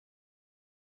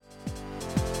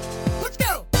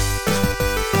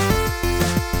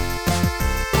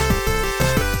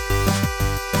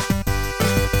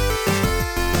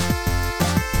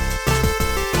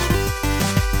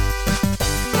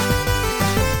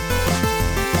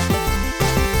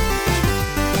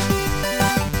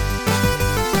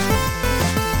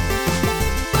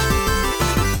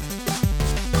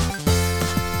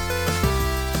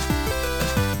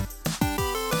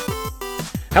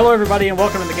Hello everybody and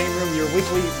welcome to the Game Room, your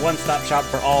weekly one-stop shop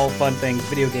for all fun things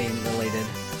video game related.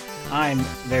 I'm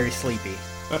very sleepy,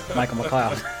 Michael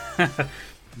McLeod,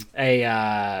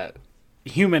 a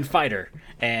human fighter,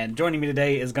 and joining me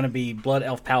today is going to be Blood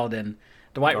Elf Paladin,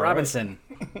 Dwight all Robinson.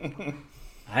 Right.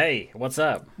 Hey, what's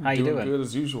up? How you doing? Good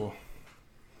as usual.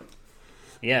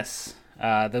 Yes,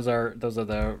 those are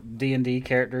the D&D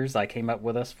characters I came up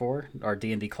with us for, or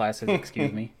D&D classes,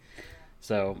 excuse me.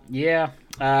 So yeah,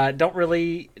 not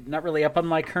really up on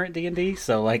my current D&D.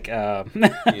 So like, had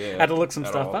to look some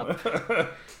stuff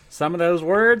up. Some of those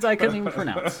words I couldn't even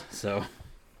pronounce. So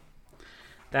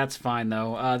that's fine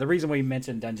though. The reason we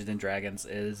mentioned Dungeons and Dragons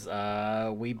is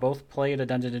we both played a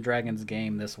Dungeons and Dragons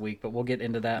game this week, but we'll get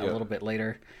into that a little bit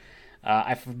later.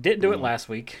 I didn't do it last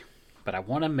week, but I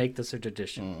want to make this a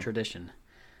tradition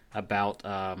about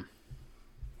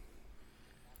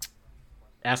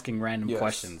asking random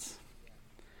questions.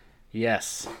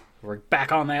 Yes, we're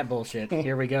back on that bullshit.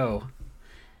 Here we go.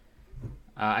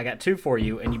 I got two for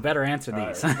you, and you better answer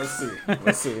these. Right,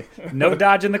 let's see. No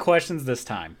dodging the questions this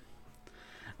time.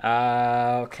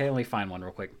 Okay, let me find one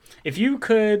real quick. If you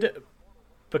could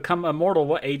become immortal,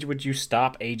 what age would you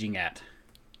stop aging at?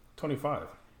 25.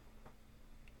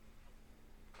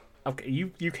 Okay,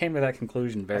 you came to that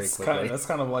conclusion very quickly. That's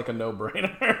kind of like a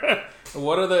no-brainer.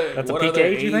 What other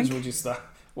age would you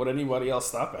stop? Would anybody else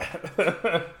stop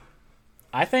at?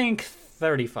 I think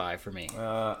 35 for me.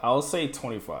 I'll say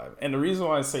 25. And the reason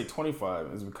why I say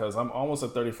 25 is because I'm almost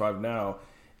at 35 now.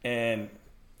 And,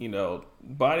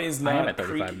 body's not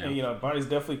creaking. Body's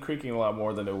definitely creaking a lot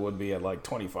more than it would be at like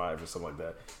 25 or something like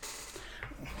that.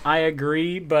 I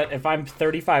agree, but if I'm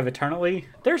 35 eternally,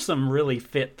 there's some really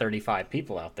fit 35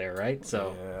 people out there, right?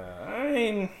 So, yeah, I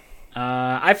mean,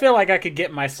 I feel like I could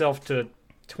get myself to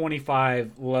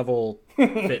 25 level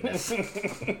fitness.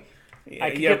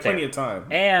 You have plenty of time,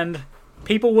 and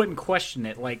people wouldn't question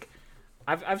it. Like,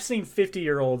 I've seen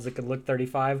 50-year-olds that could look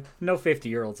 35. No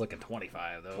 50-year-olds looking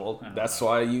 25 though. Well, that's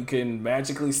why you can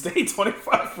magically stay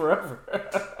 25 forever.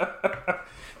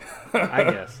 I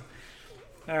guess.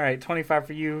 All right, 25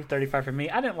 for you, 35 for me.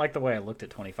 I didn't like the way I looked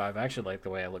at 25. I actually like the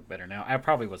way I look better now. I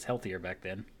probably was healthier back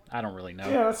then. I don't really know.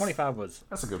 Yeah, 25 was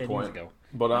that's a good 10 point. Years ago.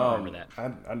 But I remember that.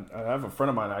 I have a friend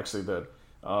of mine actually that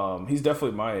he's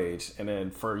definitely my age, and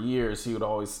then for years he would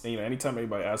always, anytime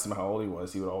anybody asked him how old he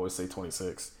was, he would always say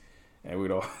 26, and we'd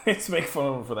always make fun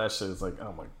of him for that shit. It's like,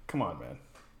 oh my, come on, man,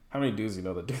 how many dudes you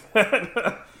know that do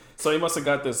that? So he must have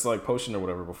got this like potion or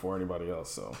whatever before anybody else,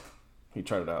 so he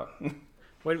tried it out.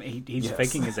 Wait a minute, he's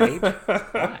faking his age?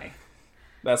 Why?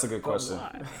 That's a good question.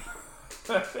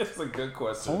 It's a good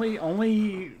question.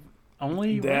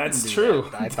 Only that's true.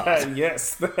 That, I thought.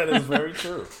 Yes, that is very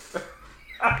true.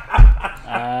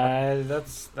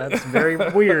 That's very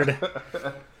weird.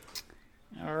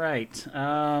 All right.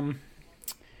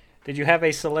 Did you have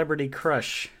a celebrity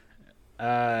crush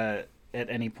at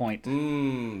any point?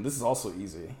 This is also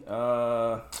easy.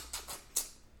 I'd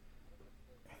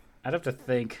have to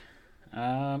think.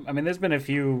 There's been a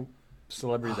few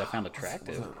celebrities I found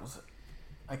attractive.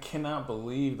 I cannot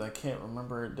believe I can't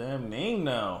remember her damn name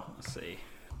now. Let's see.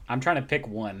 I'm trying to pick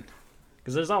one.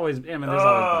 Because there's always been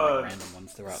like random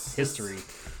ones throughout history.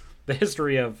 The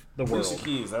history of the world. Alicia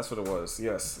Keys, that's what it was.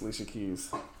 Yes, Alicia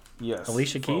Keys. Yes.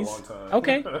 Alicia Keys? For a long time.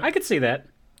 Okay, I could see that.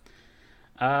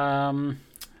 I'm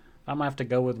going to have to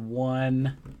go with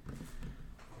one.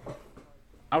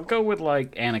 I'll go with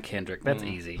like Anna Kendrick. That's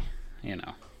easy.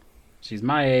 She's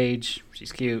my age.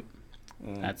 She's cute.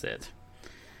 That's it.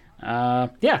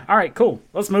 Yeah. All right. Cool.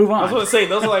 Let's move on. I was going to say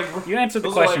those are like you answered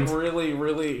the questions. Are like really,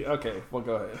 really okay. Well,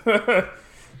 go ahead.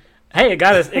 Hey, it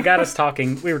got us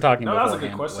talking. We were talking. No, that was a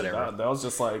good question. That was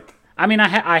just like. I mean,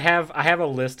 I have a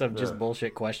list of just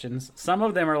bullshit questions. Some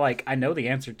of them are like I know the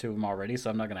answer to them already, so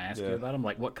I'm not going to ask you about them.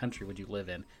 Like, what country would you live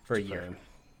in for a year?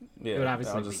 Yeah, it would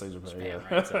obviously I'll just say Japan.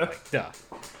 Right? So, like, duh.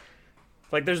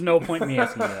 Like, there's no point in me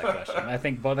asking you that question. I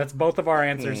think that's both of our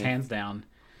answers, hands down.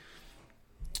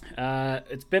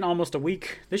 It's been almost a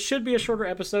week. This should be a shorter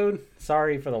episode.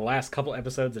 Sorry for the last couple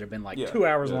episodes that have been like 2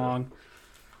 hours long.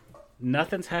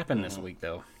 Nothing's happened this week,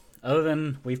 though, other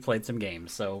than we've played some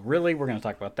games. So, really, we're going to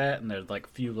talk about that, and there's like a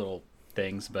few little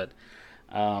things. But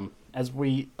as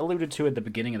we alluded to at the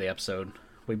beginning of the episode,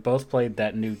 we both played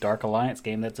that new Dark Alliance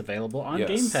game that's available on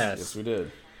Game Pass. Yes, we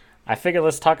did. I figured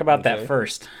let's talk about that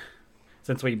first,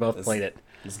 since we both played it.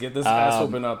 Let's get this ass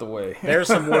whooping out the way. There's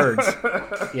some words. Let's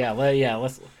go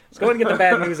ahead and get the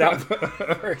bad news out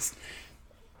first.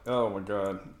 Oh my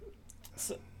god.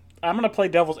 So, I'm gonna play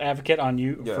devil's advocate on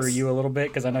you for you a little bit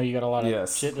because I know you got a lot of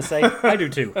shit to say. I do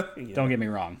too. Don't get me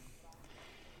wrong.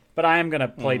 But I am gonna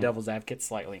play devil's advocate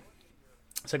slightly.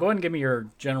 So go ahead and give me your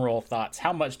general thoughts.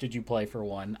 How much did you play for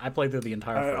 1? I played through the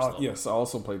entire first level. Yes, I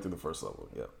also played through the first level.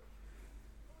 Yeah.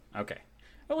 Okay.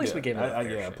 Well, at least we gave it a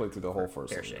fair I played through the whole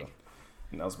first level. shake.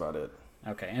 And that was about it.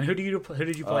 Okay. And who did you play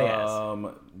as?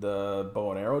 The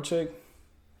bow and arrow chick.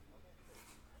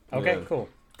 Okay, Yeah. cool.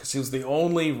 Because she was the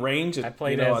only range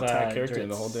played as, attack character in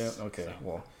the whole damn. Okay,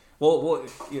 so. well,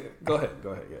 yeah, go ahead.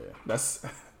 Yeah. That's.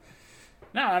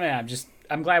 No, I mean,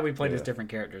 I'm glad we played as different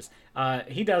characters.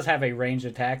 He does have a ranged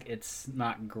attack. It's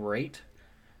not great.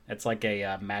 It's like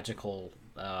a magical.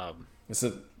 It's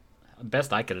a.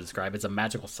 Best I could describe, it's a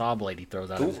magical saw blade he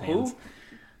throws out of his hands.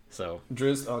 So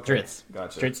Drizzt, okay. Drizzt,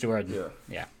 gotcha. Drizzt Do'Urden,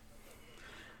 yeah.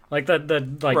 Like the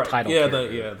title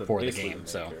character for the game.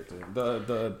 So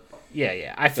the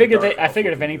yeah. I figured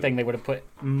if anything they would have put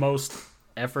most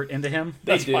effort into him.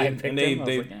 That's why I picked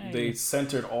him. They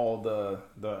centered all the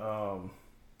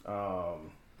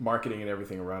marketing and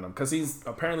everything around him because he's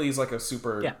like a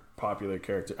super popular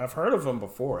character. I've heard of him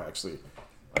before actually,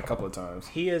 a couple of times.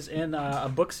 He is in a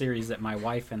book series that my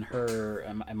wife and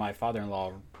my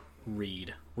father-in-law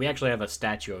read. We actually have a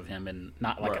statue of him, and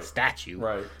not like a statue,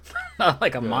 right? Not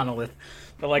like a monolith,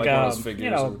 but like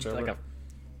like a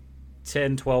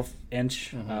 10, 12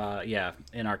 inch,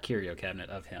 in our curio cabinet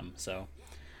of him. So,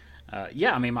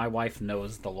 I mean, my wife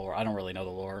knows the lore. I don't really know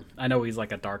the lore. I know he's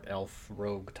like a dark elf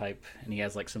rogue type, and he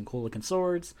has like some cool looking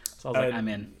swords. So I was like, I'm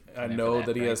in. I know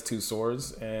that he has 2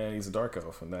 swords, and he's a dark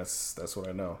elf, and that's what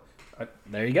I know.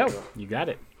 There you go. You got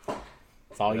it.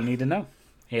 That's all you need to know.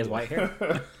 He has white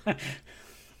hair.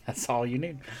 That's all you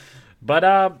need. But,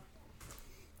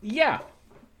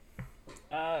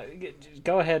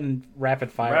 go ahead and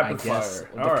rapid fire, I guess.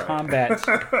 The combat.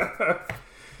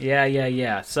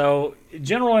 Yeah. So,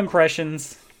 general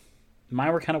impressions.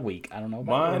 Mine were kind of weak. I don't know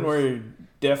about Mine were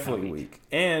definitely weak.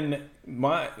 And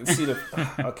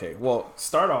okay, well,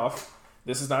 start off.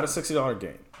 This is not a $60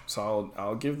 game. So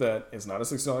I'll give that. It's not a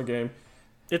 $60 game.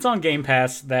 It's on Game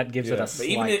Pass. That gives it a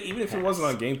slight even if it wasn't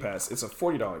on Game Pass, it's a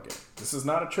 $40 game. This is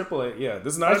not a AAA. Yeah,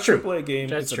 this is not a AAA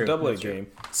game. It's a AA game.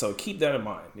 So keep that in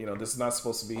mind. This is not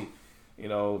supposed to be,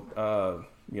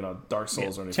 Dark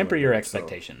Souls or anything. Temper your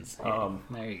expectations. So,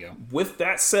 there you go. With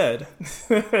that said,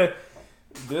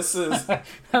 this is.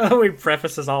 We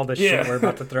prefaces all this shit we're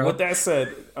about to throw. With that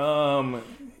said,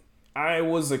 I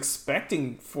was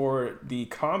expecting for the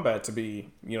combat to be,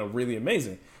 really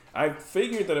amazing. I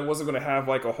figured that it wasn't going to have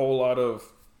like a whole lot of,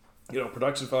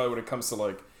 production value when it comes to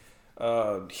like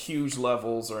huge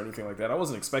levels or anything like that. I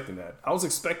wasn't expecting that. I was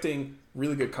expecting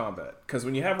really good combat because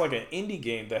when you have like an indie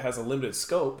game that has a limited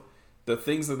scope, the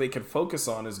things that they can focus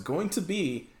on is going to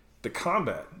be the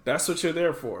combat. That's what you're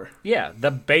there for. Yeah, the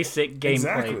basic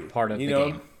gameplay part of the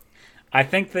game. I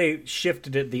think they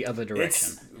shifted it the other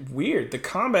direction. It's weird. The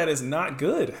combat is not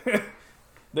good.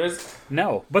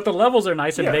 But the levels are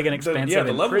nice and big and expansive.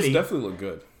 The levels pretty. definitely look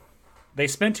good. They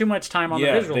spent too much time on the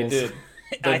visuals.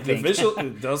 They did. The visual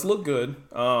it does look good.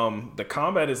 The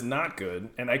combat is not good,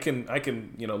 and I can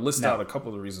list out a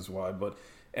couple of reasons why.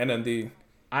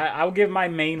 I'll give my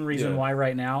main reason why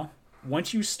right now.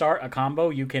 Once you start a combo,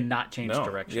 you cannot change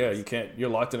directions. Yeah, you can't. You're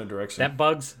locked in a direction. That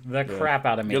bugs the crap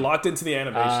out of me. You're locked into the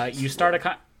animations.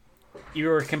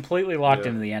 You are completely locked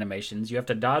into the animations. You have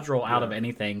to dodge roll out of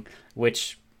anything,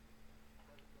 which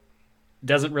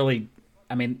doesn't really.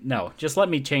 I mean, no. Just let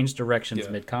me change directions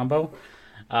mid combo.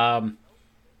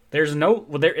 There is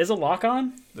a lock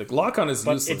on. The lock on is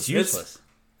useless. It's useless.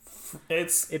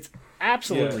 It's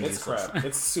absolutely it's useless. Crap.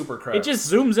 It's super crap. It just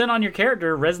zooms in on your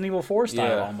character, Resident Evil 4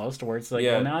 style almost, where it's like,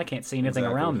 well, now I can't see anything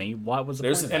around me. What was the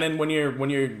point of that? And then when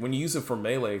you use it for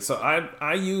melee, so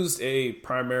I used a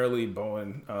primarily bow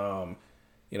and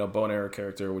arrow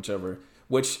character, whichever.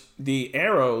 Which the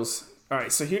arrows. All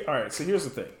right, so here's the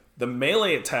thing: the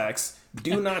melee attacks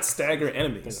do not stagger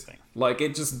enemies. Like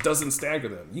it just doesn't stagger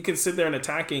them. You can sit there and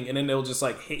attacking, and then they'll just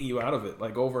like hit you out of it,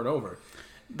 like over and over.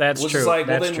 That's true. Which is like,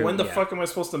 when the fuck am I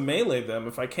supposed to melee them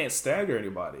if I can't stagger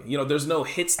anybody? There's no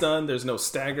hit stun, there's no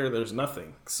stagger, there's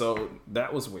nothing. So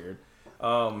that was weird.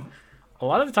 A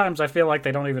lot of the times I feel like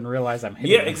they don't even realize I'm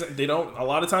hitting them. Exactly. They don't. A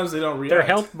lot of times they don't react. Their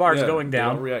health bar's going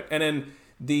down. They don't react. And then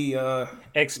the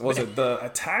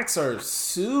attacks are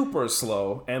super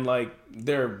slow, and like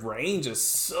their range is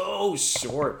so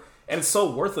short, and it's so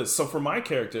worthless. So for my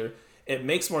character, it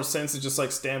makes more sense to just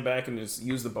like stand back and just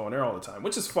use the bow and arrow all the time,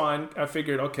 which is fine. I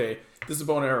figured, okay, this is a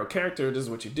bow and arrow character. This is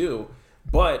what you do.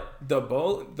 But the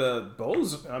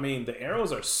bows, I mean, the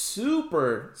arrows are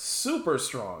super, super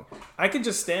strong. I could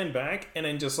just stand back and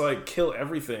then just like kill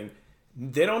everything.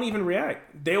 They don't even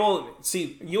react. They will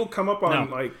see. You'll come up on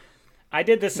like. I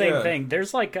did the same thing.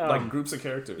 There's like groups of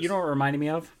characters. You know what it reminded me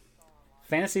of?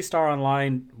 Phantasy Star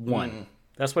Online 1.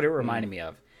 That's what it reminded me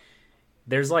of.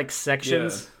 There's like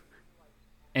sections,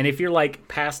 and if you're like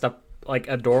past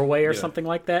a doorway or something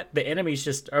like that, the enemies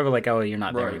just are like, oh, you're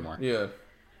not there anymore. Yeah.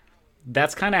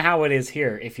 That's kind of how it is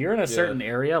here. If you're in a certain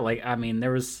area, like, I mean,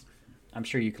 I'm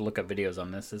sure you could look up videos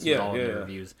on this. This is all in the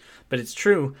reviews. But it's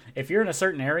true. If you're in a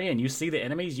certain area and you see the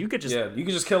enemies, you could just... Yeah, you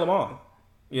can just kill them all.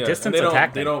 Yeah. Distance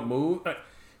attack them. They don't move.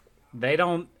 They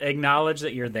don't acknowledge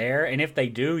that you're there. And if they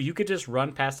do, you could just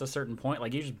run past a certain point.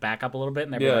 Like, you just back up a little bit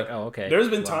and they'll be like, oh, okay. There's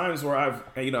been times where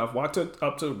I've walked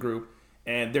up to a group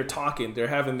and they're talking. They're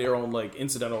having their own, like,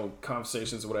 incidental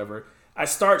conversations or whatever. I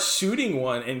start shooting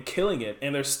one and killing it,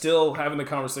 and they're still having the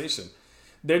conversation.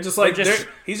 They're just like,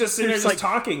 he's just sitting there just like,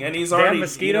 talking, and he's already,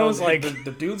 mosquitoes, like...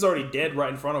 the dude's already dead right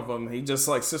in front of him. He just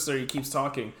like sits there, he keeps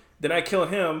talking. Then I kill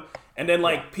him, and then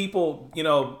like people,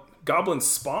 goblins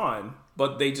spawn,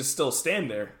 but they just still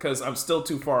stand there because I'm still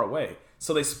too far away.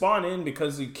 So they spawn in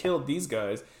because you killed these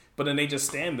guys, but then they just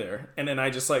stand there, and then I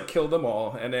just like kill them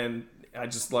all, and then I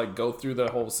just like go through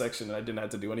the whole section and I didn't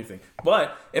have to do anything.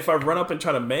 But if I run up and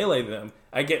try to melee them,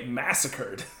 I get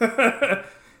massacred.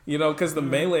 Because the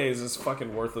melee is just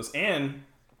fucking worthless. And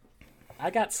I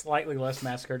got slightly less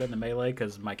massacred in the melee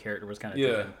because my character was kind of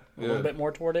a little bit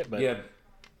more toward it.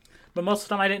 But most of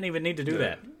the time I didn't even need to do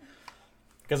that.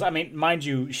 Because, I mean, mind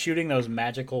you, shooting those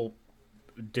magical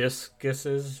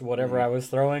discuses, whatever I was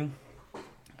throwing,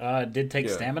 did take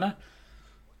stamina.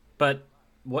 But...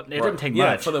 it didn't take much.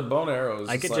 Yeah, for the bone arrows,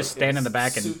 I could just stand in the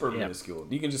back and super minuscule.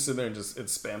 You can just sit there and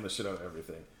spam the shit out of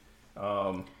everything.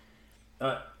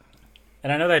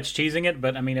 And I know that's cheesing it,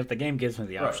 but I mean, if the game gives me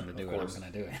the option to do it, I'm going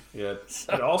to do it. Yeah,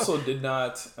 so. It also did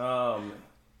not.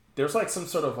 There's like some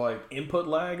sort of like input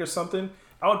lag or something.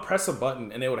 I would press a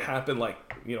button and it would happen like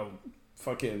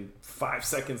fucking 5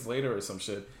 seconds later or some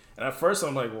shit. And at first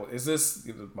I'm like, well, is this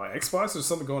my Xbox or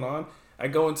something going on? I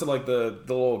go into like the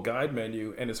little guide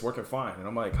menu and it's working fine, and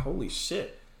I'm like, holy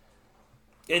shit!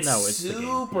 It's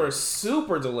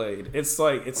super delayed. It's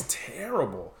like it's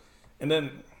terrible. And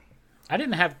then I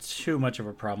didn't have too much of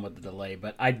a problem with the delay,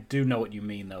 but I do know what you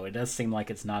mean though. It does seem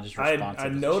like it's not as responsive. I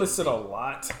notice it a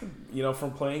lot,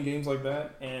 from playing games like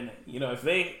that, and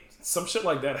if some shit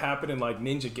like that happened in like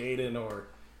Ninja Gaiden or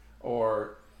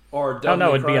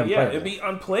no, it'd be unplayable. Yeah, it'd be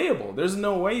unplayable. There's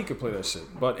no way you could play that shit.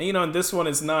 But and this one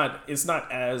is not. It's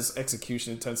not as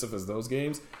execution intensive as those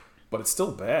games, but it's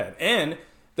still bad. And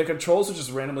the controls will just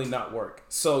randomly not work.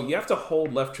 So you have to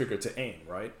hold left trigger to aim,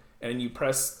 right? And you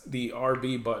press the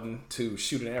RB button to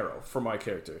shoot an arrow for my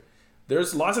character.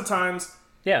 There's lots of times.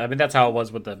 Yeah, I mean that's how it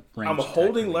was with the range. I'm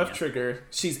holding left trigger.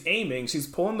 She's aiming. She's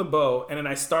pulling the bow, and then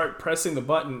I start pressing the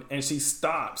button, and she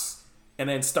stops, and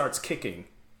then starts kicking.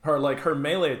 Her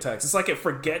melee attacks. It's like it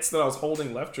forgets that I was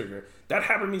holding left trigger. That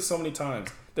happened to me so many times.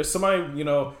 There's somebody,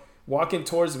 walking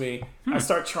towards me. I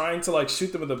start trying to like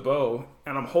shoot them with a bow,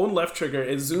 and I'm holding left trigger.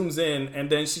 It zooms in, and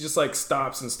then she just like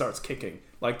stops and starts kicking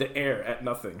like the air at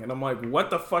nothing. And I'm like, what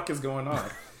the fuck is going on?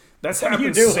 That's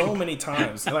happened so many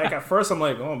times. Like at first I'm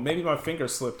like, oh, maybe my finger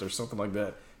slipped or something like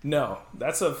that. No,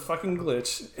 that's a fucking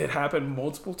glitch. It happened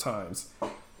multiple times.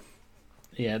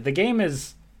 Yeah, the game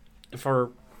is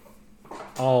for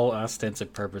all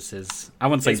ostensive purposes, I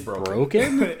wouldn't say it's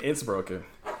broken. It's broken.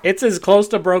 It's as close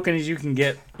to broken as you can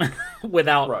get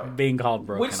without being called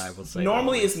broken. Which I will say.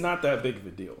 Normally, it's not that big of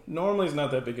a deal.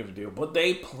 But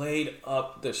they played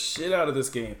up the shit out of this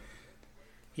game.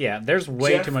 Yeah, there's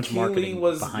way too much marketing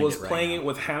behind it. Was playing it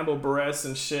with Hannibal Buress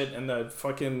and shit, and the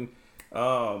fucking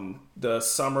the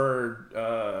summer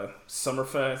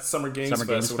games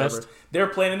fest or whatever. They're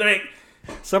playing and they're like.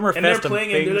 They're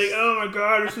playing and they're like, oh my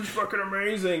god, this is fucking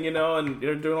amazing, and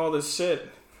they're doing all this shit.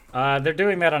 They're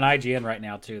doing that on IGN right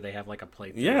now too. They have like a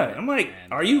playthrough. Yeah, I'm like,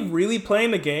 are you really playing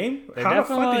the game? How the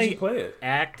fuck did you play it?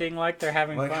 Acting like they're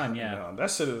having fun. Yeah, no, that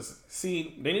shit is.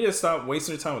 See, they need to stop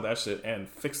wasting their time with that shit and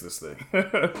fix this thing.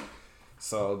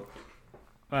 So,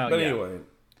 anyway,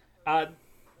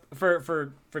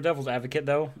 for devil's advocate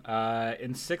though,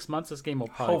 in 6 months this game will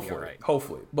probably be alright.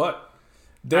 Hopefully, but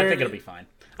I think it'll be fine.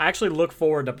 I actually look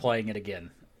forward to playing it again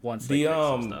once they fix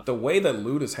some stuff. The way that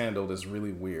loot is handled is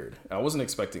really weird. I wasn't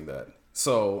expecting that.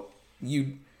 So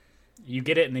you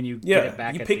get it and then you get it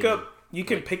back. You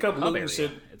can pick up loot and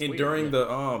shit during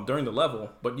the level,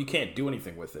 but you can't do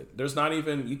anything with it. There's not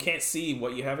even you can't see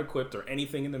what you have equipped or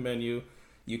anything in the menu.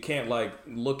 You can't like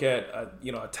look at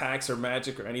attacks or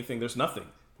magic or anything. There's nothing.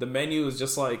 The menu is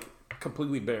just like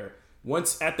completely bare.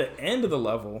 Once at the end of the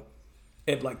level,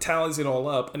 it like tallies it all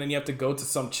up, and then you have to go to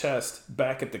some chest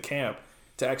back at the camp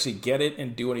to actually get it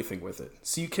and do anything with it.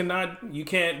 So you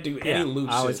can't do any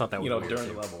loot shit, thought that was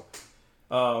during the level.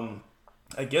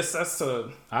 I guess that's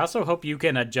the I also hope you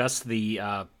can adjust the.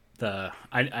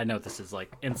 I know this is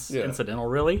like incidental,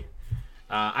 really.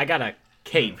 I got a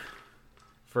cape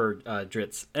for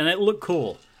Dritz, and it looked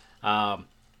cool.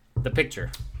 The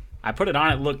picture, I put it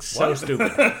on. It looked so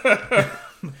stupid,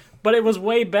 but it was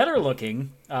way better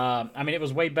looking. I mean, it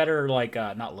was way better. Like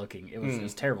not looking. It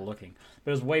was terrible looking,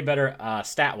 but it was way better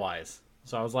stat wise.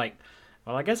 So I was like,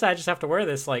 well, I guess I just have to wear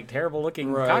this like terrible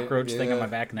looking cockroach thing on my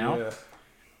back now. Yeah.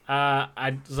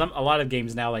 A lot of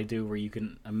games now they do where you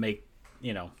can make,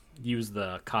 use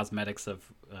the cosmetics of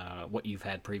what you've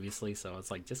had previously. So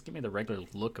it's like, just give me the regular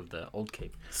look of the old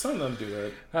cape. Some of them do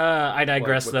that. I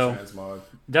digress, like though. Transmog.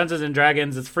 Dungeons and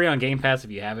Dragons, it's free on Game Pass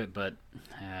if you have it, but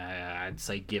I'd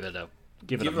say give it a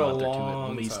month or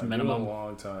two at least minimum. Give it a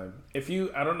long time.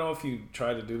 I don't know if you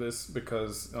try to do this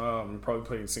because you're probably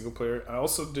playing single player. I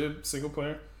also did single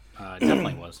player.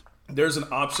 Definitely was. There's an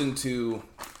option to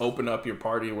open up your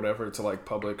party or whatever to like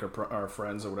public or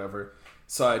friends or whatever.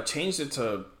 So I changed it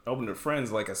to open to friends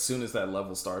like as soon as that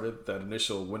level started, that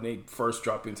initial, when they first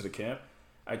drop into the camp.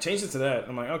 I changed it to that.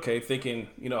 I'm like, okay, thinking,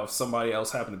 if somebody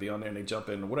else happened to be on there and they jump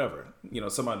in or whatever,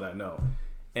 somebody that I know.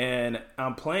 And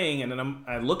I'm playing and then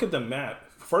I look at the map.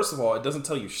 First of all, it doesn't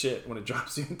tell you shit when it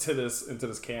drops you into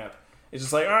this camp. It's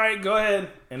just like, all right, go ahead.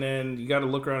 And then you got to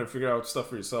look around and figure out stuff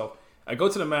for yourself. I go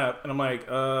to the map and I'm like,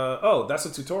 oh, that's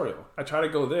a tutorial. I try to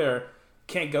go there,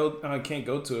 can't go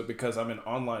to it because I'm in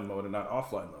online mode and not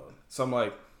offline mode. So I'm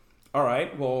like, all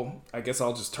right, well, I guess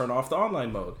I'll just turn off the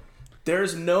online mode.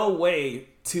 There's no way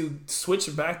to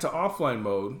switch back to offline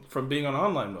mode from being on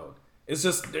online mode. It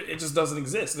just doesn't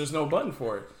exist. There's no button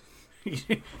for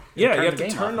it. Yeah, you have to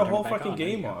turn the whole fucking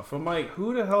game off. I'm like,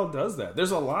 who the hell does that?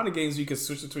 There's a lot of games you can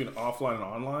switch between offline and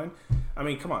online. I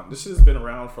mean, come on, this shit has been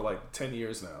around for like 10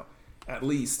 years now. At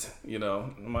least,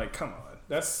 I'm like, come on,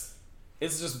 it's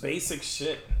just basic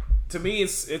shit. To me,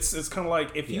 it's kind of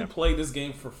like if you played this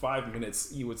game for 5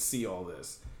 minutes, you would see all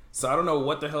this. So I don't know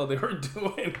what the hell they were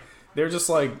doing. They're just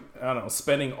like, I don't know,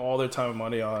 spending all their time and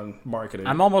money on marketing.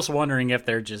 I'm almost wondering if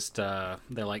they're just they're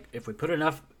like, if we put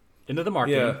enough into the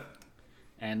marketing,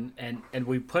 and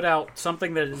we put out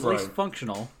something that is at least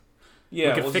functional, we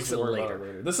can fix it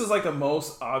later. This is like the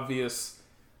most obvious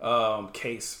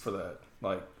case for that,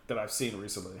 like that I've seen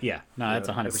recently. Yeah, no, that's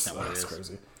 100% what it is.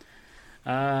 Crazy.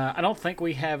 I don't think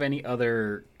we have any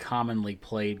other commonly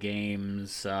played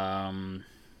games. Not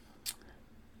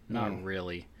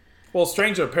really. Well,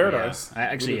 Stranger of Paradise.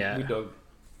 We dug.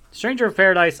 Stranger of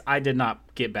Paradise, I did not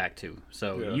get back to.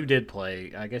 So you did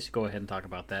play. I guess you go ahead and talk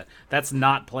about that. That's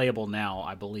not playable now,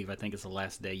 I believe. I think it's the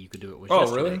last day you could do it. Was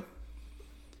yesterday. Really?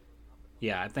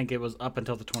 Yeah, I think it was up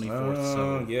until the 24th.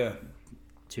 So yeah.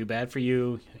 Too bad for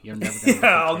you. You're never gonna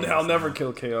I'll never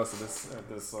kill Chaos at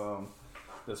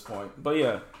this point. But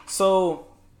yeah, so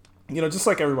just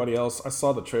like everybody else, I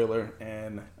saw the trailer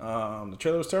and the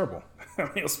trailer was terrible. I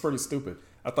mean, it was pretty stupid.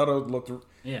 I thought it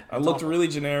looked really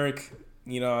generic.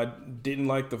 I didn't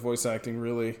like the voice acting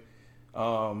really.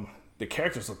 The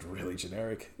characters looked really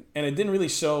generic, and it didn't really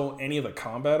show any of the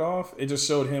combat off. It just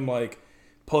showed him like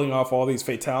pulling off all these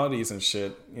fatalities and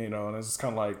shit, and it's just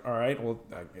kind of like, all right, well,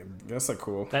 I guess that's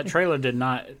cool. That trailer did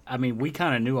not. I mean, we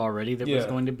kind of knew already that it was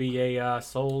going to be a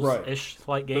Souls-ish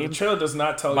like game. But the trailer does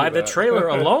not tell you that. By the trailer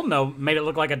alone, though, made it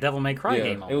look like a Devil May Cry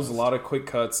game. Almost. It was a lot of quick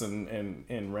cuts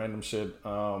and random shit.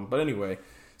 But anyway,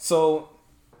 so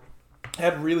I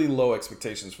had really low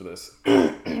expectations for this.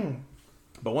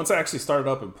 But once I actually started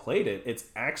up and played it, it's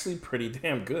actually pretty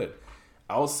damn good.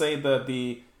 I will say that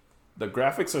the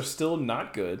graphics are still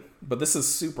not good, but this is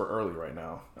super early right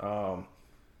now.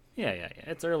 Yeah.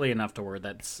 It's early enough to where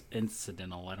that's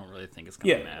incidental. I don't really think it's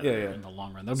going to matter in the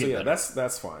long run. They'll get better.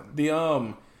 That's fine.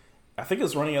 I think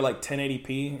it's running at like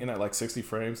 1080p and at like 60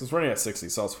 frames. It's running at 60,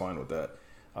 so I was fine with that.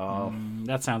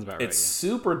 That sounds about right. It's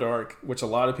super dark, which a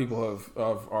lot of people have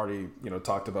already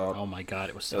talked about. Oh my god,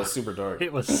 it was super dark.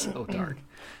 It was so dark,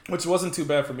 which wasn't too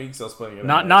bad for me because I was playing it.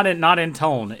 Not in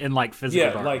tone, in like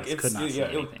physical darkness.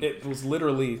 Like it was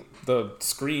literally, the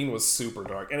screen was super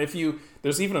dark, and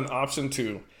there's even an option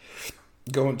to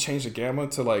go and change the gamma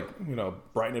to like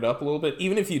brighten it up a little bit.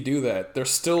 Even if you do that, there's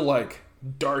still like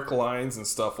dark lines and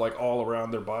stuff like all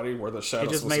around their body where the shadows.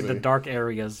 It just made the dark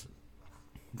areas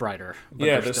brighter.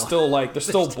 They're still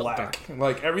black. Dark.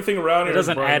 Like everything around it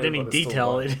doesn't add any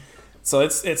detail. So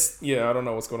it's I don't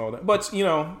know what's going on with that. But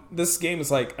this game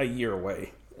is like a year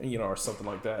away, or something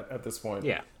like that at this point.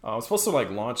 Yeah. It's supposed to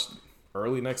like launch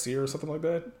early next year or something like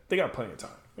that. They got plenty of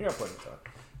time.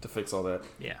 To fix all that.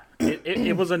 Yeah.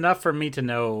 It was enough for me to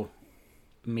know,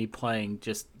 me playing,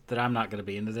 just that I'm not going to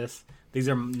be into this. These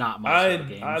are not my sort of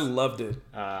games. I loved it.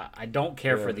 I don't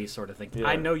care for these sort of things. Yeah.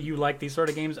 I know you like these sort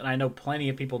of games, and I know plenty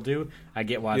of people do. I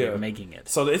get why they're making it.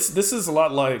 So this is a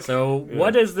lot like. So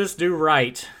what does this do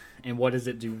right, and what does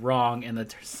it do wrong in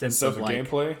the sense of like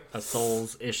gameplay? A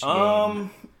Souls-ish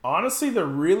game? Honestly, there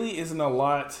really isn't a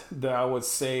lot that I would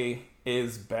say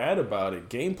is bad about it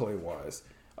gameplay wise.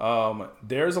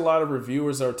 There's a lot of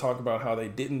reviewers that are talking about how they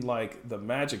didn't like the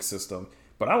magic system,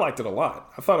 but I liked it a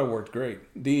lot. I thought it worked great.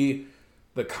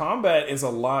 The combat is a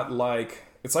lot like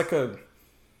it's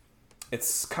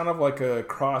kind of like a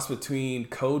cross between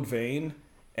Code Vein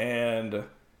and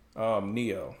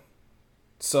Neo.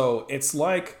 So it's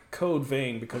like Code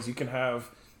Vein because you can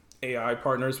have AI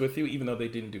partners with you, even though they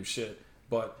didn't do shit,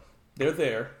 but they're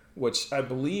there. Which I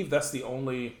believe that's the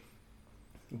only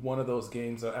one of those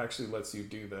games that actually lets you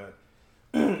do that.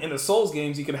 In the Souls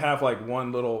games, you can have like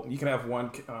one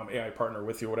AI partner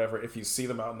with you or whatever if you see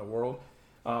them out in the world.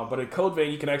 But in Code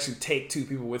Vein, you can actually take two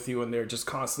people with you and they're just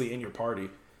constantly in your party.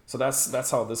 So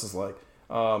that's how this is like.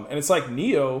 And it's like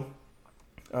Neo,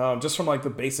 just from like the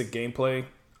basic gameplay,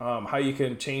 how you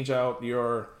can change out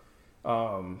your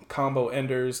combo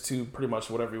enders to pretty much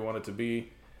whatever you want it to be.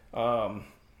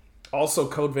 Also,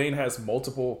 Code Vein has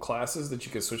multiple classes that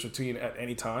you can switch between at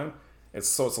any time.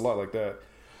 It's a lot like that.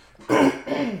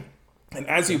 And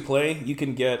as you play, you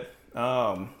can get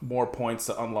more points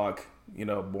to unlock,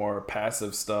 more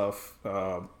passive stuff,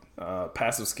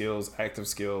 passive skills, active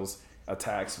skills,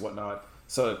 attacks, whatnot.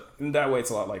 So in that way, it's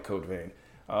a lot like Code Vein.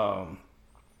 And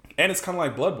it's kind of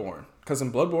like Bloodborne, because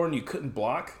in Bloodborne, you couldn't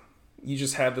block. You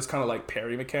just had this kind of like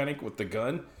parry mechanic with the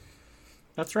gun.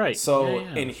 That's right. So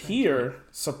in here,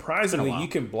 surprisingly, you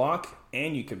can block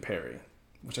and you can parry,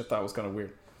 which I thought was kind of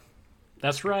weird.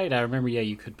 That's right. I remember. Yeah,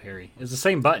 you could parry. It's the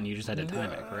same button. You just had to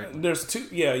time it, correct? There's two.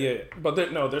 Yeah. But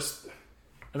there's.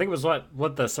 I think it was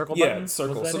what the circle button. Yeah,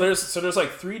 circle. So there's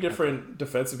like three different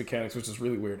defensive mechanics, which is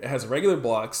really weird. It has regular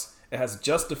blocks. It has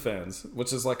just defense,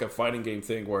 which is like a fighting game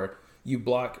thing where you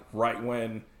block right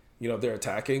when they're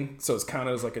attacking. So it's kind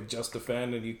of like a just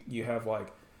defend, and you have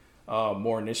like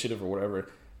more initiative or whatever.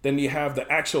 Then you have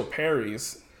the actual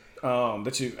parries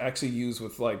that you actually use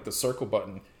with like the circle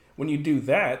button. When you do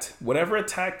that, whatever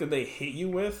attack that they hit you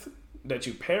with that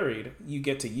you parried, you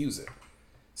get to use it.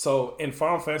 So in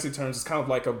Final Fantasy terms, it's kind of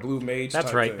like a blue mage.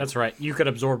 That's right. Thing. That's right. You could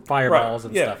absorb fireballs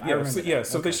and stuff.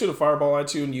 So if they shoot a fireball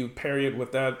at you and you parry it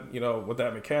with that, with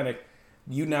that mechanic,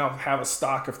 you now have a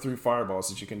stock of 3 fireballs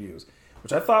that you can use,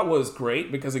 which I thought was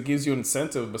great because it gives you an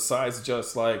incentive besides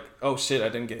just like, oh shit, I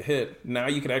didn't get hit. Now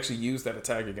you can actually use that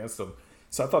attack against them.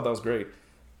 So I thought that was great.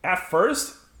 At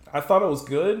first, I thought it was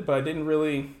good, but I didn't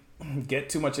really get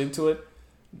too much into it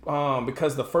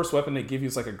because the first weapon they give you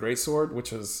is like a greatsword,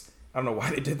 which is, I don't know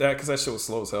why they did that because that shit was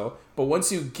slow as hell. But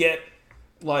once you get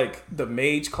like the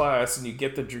mage class and you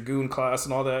get the dragoon class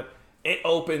and all that, it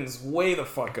opens way the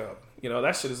fuck up.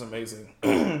 That shit is amazing.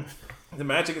 The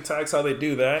magic attacks, how they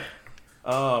do that.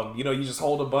 You just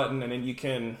hold a button and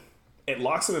then it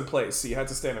locks them in place. So you have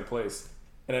to stand in place.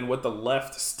 And then with the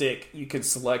left stick, you can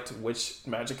select which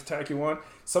magic attack you want.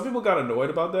 Some people got annoyed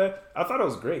about that. I thought it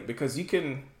was great because you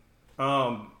can,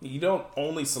 you don't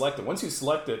only select it. Once you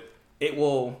select it, it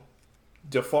will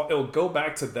it'll go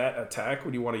back to that attack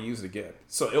when you want to use it again.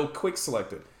 So it'll quick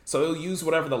select it. So it'll use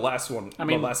whatever the last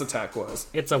attack was.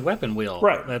 It's a weapon wheel.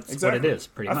 Right. That's exactly what it is,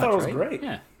 pretty much. I thought it was right? great.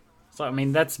 Yeah. So,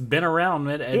 that's been around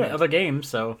in other games,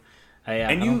 so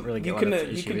I don't really get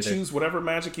you can choose whatever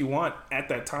magic you want at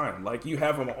that time. Like, you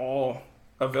have them all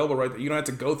available right there. You don't have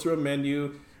to go through a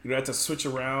menu. You don't have to switch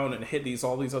around and hit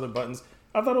all these other buttons.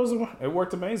 I thought it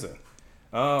worked amazing.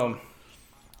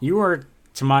 You are,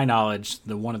 to my knowledge,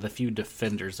 one of the few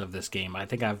defenders of this game. I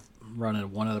think I've run into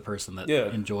one other person that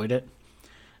enjoyed it.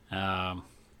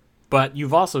 But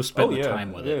you've also spent the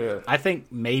time with it. Yeah. I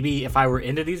think maybe if I were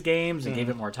into these games and gave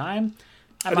it more time,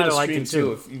 I might have liked it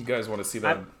too. If you guys want to see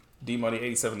that,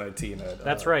 DMoney8719 at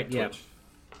that's right. Twitch.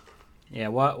 Yeah.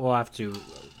 We'll have to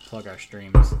plug our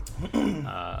streams.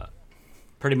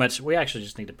 Pretty much, we actually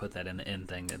just need to put that in the end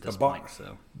thing at this point.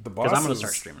 So because I'm going to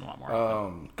start streaming a lot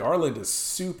more. Garland is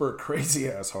super crazy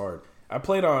ass hard. I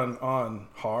played on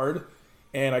hard,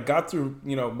 and I got through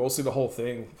mostly the whole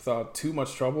thing without too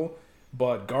much trouble.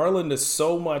 But Garland is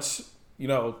so much,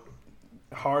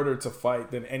 harder to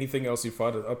fight than anything else you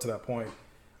fought up to that point.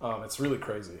 It's really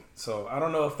crazy. So I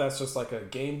don't know if that's just like a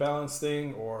game balance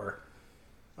thing or,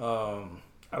 I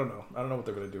don't know. I don't know what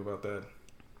they're going to do about that.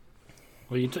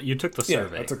 Well, you took the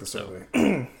survey. Yeah, I took the survey.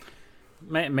 So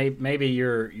maybe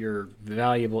your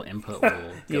valuable input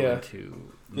will go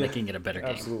into making it a better game.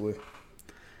 Absolutely.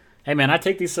 Hey man, I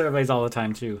take these surveys all the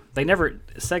time too.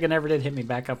 Sega never did hit me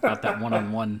back up about that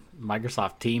one-on-one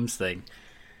Microsoft Teams thing.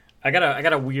 I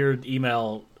got a weird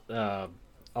email a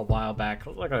while back,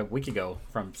 like a week ago,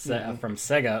 from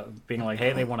Sega being like,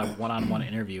 "Hey, they want to one-on-one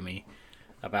interview me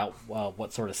about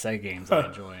what sort of Sega games I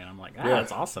enjoy," and I'm like,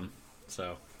 that's awesome.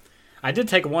 So, I did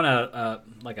take one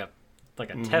like a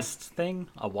test thing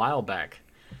a while back,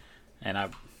 and I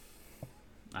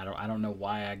don't know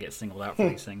why I get singled out for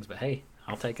these things, but hey,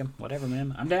 I'll take them. Whatever,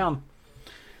 man. I'm down.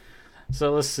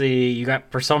 So let's see. You got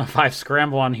Persona 5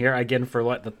 Scramble on here again for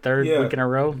what, the third week in a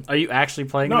row? Are you actually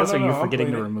playing this, or are you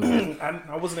forgetting to remove it?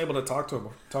 I wasn't able to talk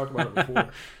about it before.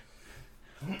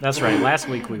 That's right. Last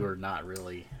week we were not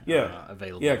really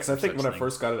available. Yeah, because I think when I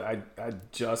first got it, I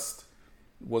just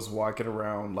was walking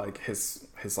around like his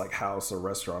like house or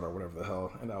restaurant or whatever the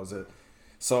hell, and that was it.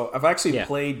 So I've actually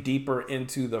played deeper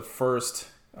into the first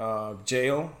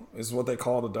jail, is what they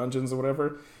call the dungeons or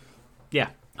whatever.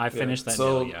 Yeah, I finished that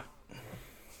jail. Yeah.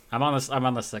 I'm on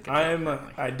the second.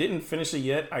 I didn't finish it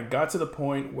yet. I got to the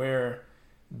point where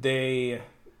they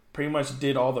pretty much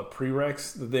did all the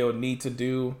prereqs that they would need to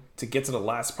do to get to the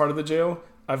last part of the jail.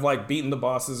 I've like beaten the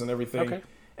bosses and everything. Okay.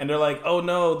 And they're like, "Oh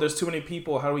no, there's too many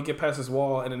people. How do we get past this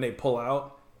wall?" And then they pull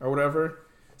out or whatever.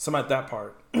 So I'm at that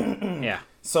part. Yeah.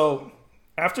 So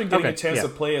after getting a chance to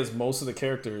play as most of the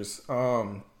characters,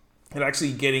 and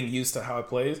actually getting used to how it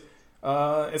plays,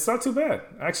 it's not too bad.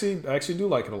 I actually do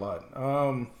like it a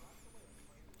lot.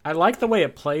 I like the way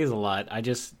it plays a lot. I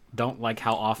just don't like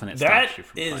how often it stops you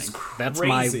from playing. That is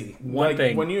crazy. That's my one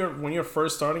thing. When you're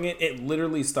first starting it, it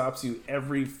literally stops you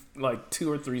every like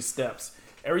 2 or 3 steps.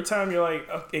 Every time you're like,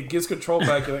 it gives control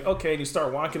back. You're like, okay, and you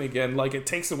start walking again. Like it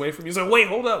takes away from you. So wait,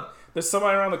 hold up. There's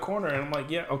somebody around the corner, and I'm like,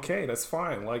 yeah, okay, that's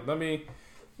fine. Like let me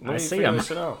figure this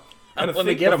shit out. And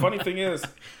the funny thing is,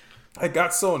 I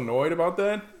got so annoyed about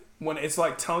that when it's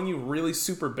like telling you really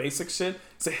super basic shit.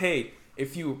 Say, hey,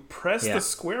 if you press the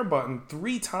square button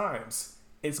 3 times,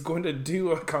 it's going to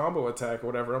do a combo attack or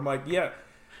whatever. I'm like, yeah.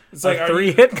 It's like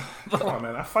 3-hit. Come on,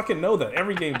 man. I fucking know that.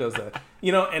 Every game does that.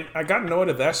 And I got annoyed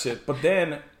at that shit. But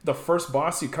then the first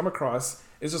boss you come across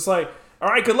is just like, all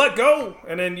right, good, let go.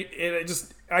 And then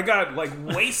I got like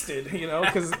wasted,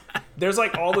 because there's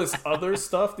like all this other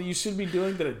stuff that you should be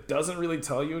doing that it doesn't really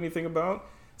tell you anything about.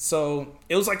 So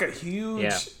it was like a huge...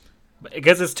 Yeah.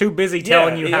 Because it's too busy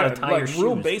telling you how to tie your shoes. Like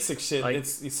real basic shit. Like,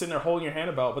 it's you're sitting there holding your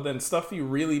hand about, but then stuff you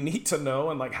really need to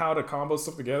know and like how to combo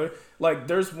stuff together. Like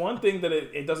there's one thing that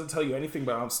it doesn't tell you anything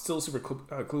about. I'm still super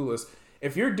clueless.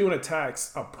 If you're doing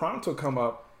attacks, a prompt will come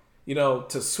up,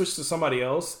 to switch to somebody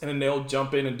else, and then they'll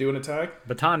jump in and do an attack.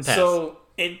 Baton pass. So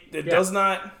it does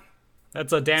not.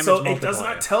 That's a damage multiplier. It does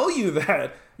not tell you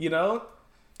that.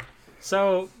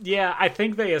 So yeah, I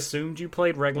think they assumed you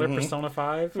played regular Persona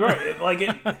 5. Right, like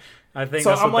it. I think so.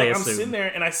 That's I'm what like, they I'm assumed. sitting there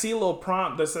and I see a little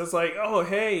prompt that says like, "Oh,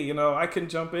 hey, I can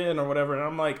jump in or whatever." And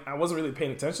I'm like, I wasn't really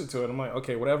paying attention to it. I'm like,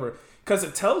 okay, whatever, because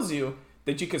it tells you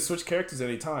that you can switch characters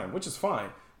any time, which is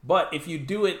fine. But if you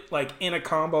do it like in a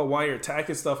combo while you're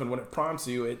attacking stuff, and when it prompts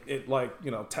you, it like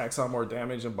tacks on more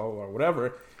damage and blah blah blah,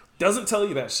 whatever. Doesn't tell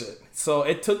you that shit. So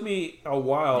it took me a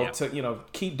while to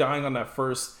keep dying on that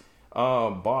first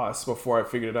boss before I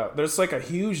figured it out. There's like a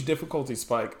huge difficulty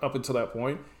spike up until that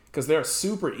point because they're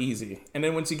super easy, and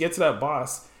then once you get to that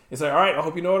boss, it's like, all right, I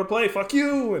hope you know how to play. Fuck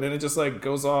you, and then it just like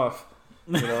goes off.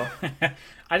 I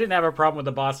didn't have a problem with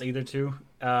the boss either, too.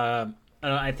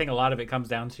 I think a lot of it comes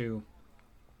down to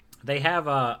they have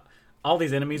all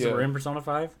these enemies that were in Persona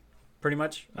 5, pretty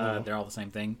much. They're all the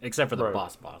same thing, except for the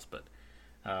boss, but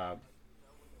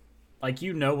like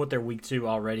what they're weak to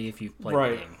already if you've played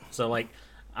the game. So like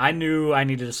I knew I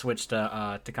needed to switch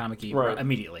to Kamiki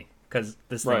immediately because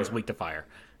this thing is weak to fire.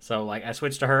 So like I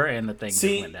switched to her and the thing just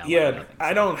went down. Yeah, like nothing,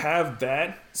 I don't have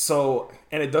that. So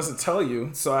and it doesn't tell you.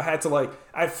 So I had to like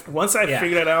once I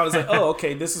figured it out, I was like, oh,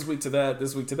 okay, this is weak to that. This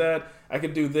is weak to that. I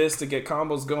could do this to get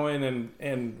combos going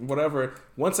and whatever.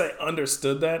 Once I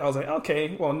understood that, I was like,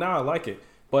 okay, well now I like it.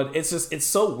 But it's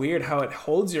so weird how it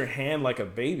holds your hand like a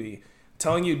baby,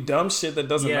 telling you dumb shit that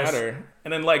doesn't matter,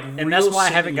 and then like and that's why I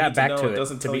haven't got back to it.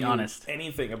 Doesn't to tell be honest,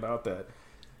 anything about that.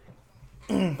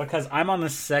 Because I'm on the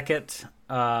second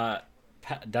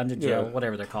dungeon jail,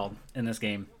 whatever they're called in this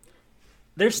game.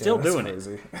 They're still doing it.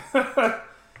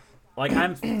 Like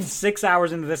I'm 6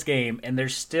 hours into this game, and they're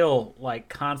still like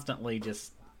constantly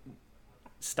just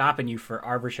stopping you for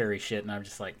arbitrary shit, and I'm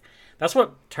just like, that's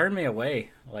what turned me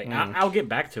away. Like I'll get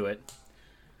back to it,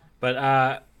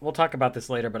 but we'll talk about this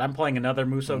later. But I'm playing another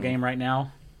Muso game right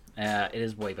now. It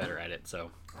is way better at it.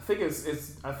 So I think it's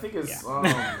it's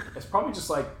probably just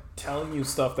like telling you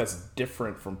stuff that's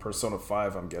different from Persona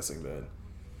 5. I'm guessing then.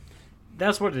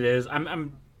 That's what it is.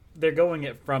 They're going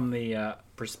it from the You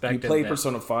perspective play that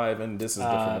Persona 5, and this is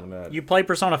different than that. you play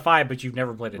Persona 5, but you've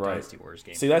never played a Right. Dynasty Warriors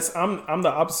game. See, I'm the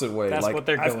opposite way. That's like, what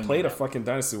they're I've going played a with. fucking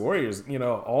Dynasty Warriors,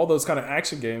 all those kind of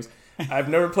action games. I've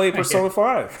never played Persona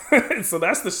 5. So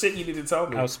that's the shit you need to tell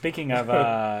me. Oh, speaking of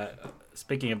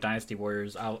Dynasty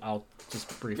Warriors, I'll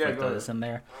just briefly Yeah, go throw ahead. this in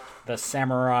there. The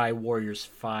Samurai Warriors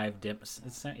 5 demo.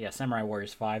 Samurai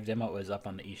Warriors 5 demo is up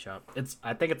on the eShop.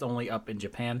 I think it's only up in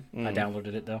Japan. I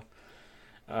downloaded it though.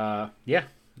 Yeah,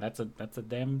 that's a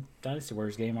damn Dynasty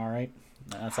Warriors game. All right,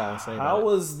 that's all I'll say. How about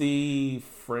was the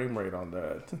frame rate on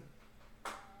that?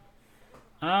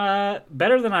 it.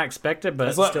 Better than I expected, but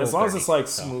As still long as 30, it's like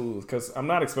so. smooth, because I'm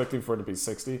not expecting for it to be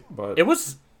 60, but It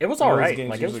was all those right. games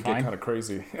Like it was usually get fine. kind of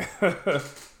crazy.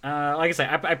 Like I say,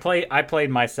 I played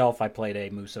myself. I played a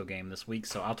Muso game this week,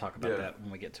 so I'll talk about Yeah. that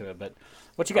when we get to it. But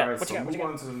what you got? Alright, what so you got? What move you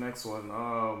got? on to the next one.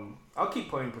 I'll keep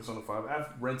playing Persona 5. I've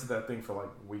rented that thing for like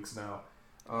weeks now.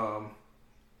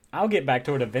 I'll get back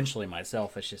to it eventually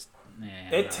myself. It's just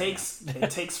It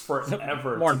takes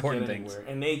forever More to important get things.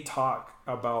 anywhere, and they talk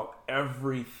about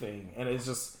everything, and it's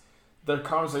just their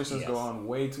conversations go Yes. on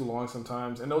way too long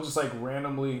sometimes, and they'll just like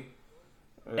randomly.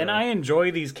 And I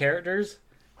enjoy these characters,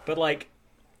 but like,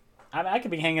 I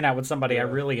could be hanging out with somebody I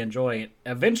really enjoy.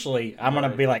 Eventually, I'm gonna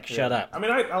be like, "Shut up." I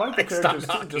mean, I like the Like, stop characters too,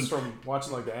 talking. just from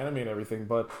watching like the anime and everything.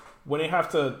 But when they have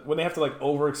to like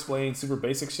over explain super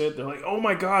basic shit, they're like, "Oh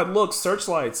my god, look,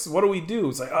 searchlights. What do we do?"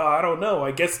 It's like, "Oh, I don't know.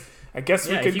 I guess we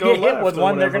Yeah, could if you go get hit left with or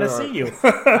one, they're whatever, gonna or- see you.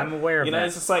 I'm aware of You know, that.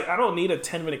 it's just like I don't need a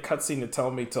 10-minute cutscene to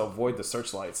tell me to avoid the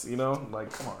searchlights.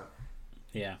 Like, come on.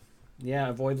 Yeah.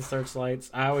 Avoid the searchlights.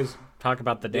 I always talk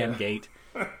about the damn Yeah. gate.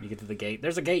 You get to the gate.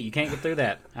 There's a gate. You can't get through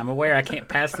that. I'm aware. I can't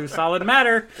pass through solid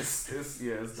matter. It's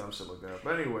dumb shit like that.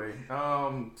 But anyway,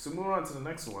 so moving on to the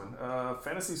next one,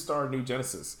 Phantasy Star New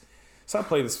Genesis. So I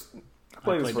played this. I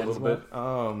played this for a that as little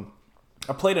bit.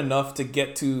 I played enough to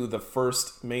get to the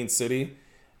first main city,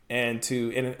 and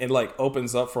it like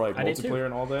opens up for like I did too. multiplayer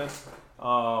and all that.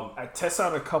 I test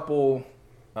out a couple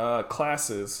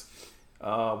classes,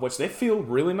 which they feel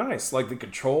really nice. Like the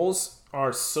controls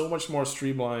are so much more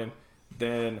streamlined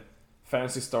than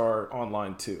Phantasy Star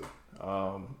Online 2.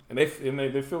 And they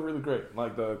feel really great,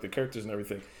 like the characters and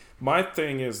everything. My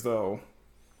thing is though,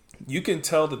 you can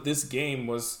tell that this game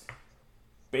was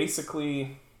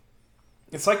basically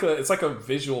it's like a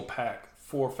visual pack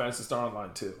for Phantasy Star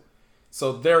Online 2.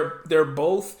 So they're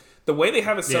both, the way they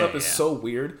have it set up is so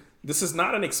weird. This is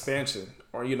not an expansion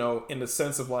or in the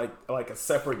sense of like a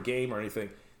separate game or anything.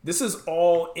 This is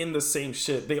all in the same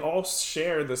shit. They all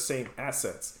share the same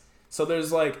assets. So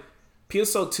there's like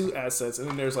PSO2 assets and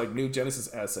then there's like New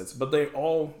Genesis assets, but they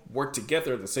all work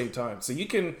together at the same time. So you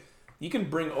can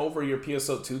bring over your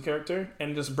PSO2 character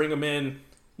and just bring them in,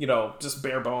 just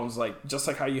bare bones, just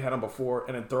like how you had them before,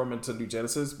 and then throw them into New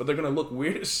Genesis. But they're gonna look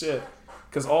weird as shit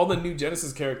because all the New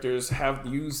Genesis characters have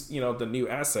used the new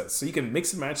assets. So you can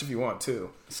mix and match if you want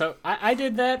too. So I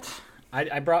did that.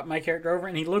 I brought my character over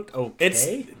and he looked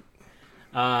okay.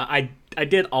 I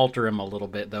did alter him a little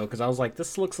bit though because I was like,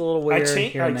 this looks a little weird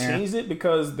here and I there. changed it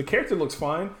because the character looks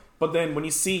fine, but then when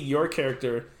you see your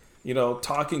character,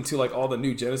 talking to like all the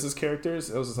New Genesis characters,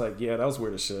 it was just like, yeah, that was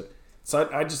weird as shit. So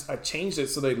I changed it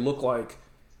so they look like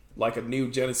a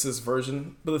New Genesis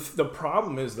version. But the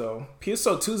problem is though,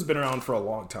 PSO2's been around for a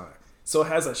long time, so it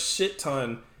has a shit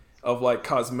ton of like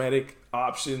cosmetic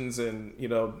options and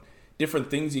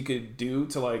different things you could do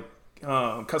to like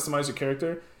customize your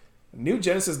character. New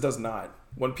Genesis does not.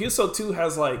 When PSO2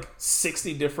 has like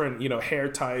 60 different, hair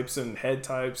types and head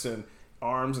types and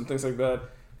arms and things like that,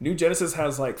 New Genesis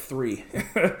has like 3.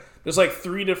 There's like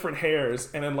 3 different hairs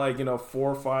and then like, 4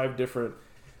 or 5 different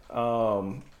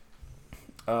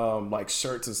like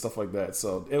shirts and stuff like that.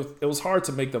 So it was hard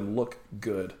to make them look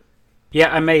good.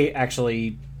 Yeah, I may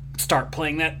actually start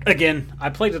playing that again. I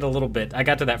played it a little bit. I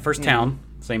got to that first town,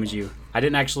 same as you. I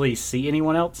didn't actually see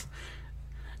anyone else.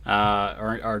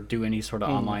 Or do any sort of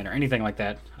online or anything like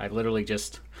that. I literally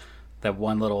just that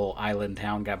one little island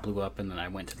town got blew up, and then I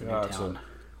went to the new town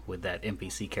with that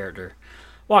NPC character.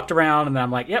 Walked around, and then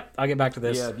I'm like, "Yep, I'll get back to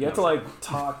this." Yeah, you have to like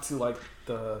talk to like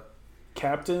the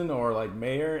captain or like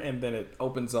mayor, and then it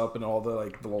opens up, and all the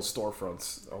like the little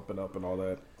storefronts open up and all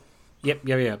that.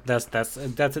 Yep. That's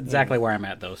exactly where I'm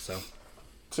at though. So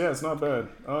yeah, it's not bad.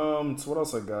 So what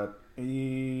else I got?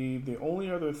 The only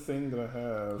other thing that I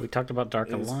have we talked about Dark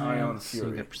is Alliance. Ion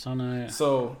Fury. We got Persona.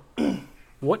 So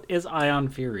What is Ion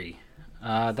Fury?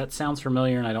 That sounds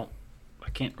familiar, and I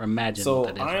can't imagine so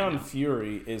what that is. Ion right now.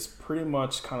 Fury is pretty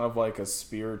much kind of like a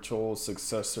spiritual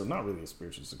successor. Not really a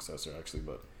spiritual successor actually,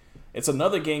 but it's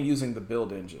another game using the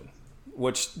build engine.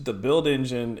 which the build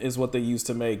engine is what they use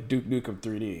to make Duke Nukem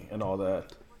 3D and all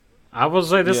that. I will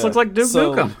say this looks like Duke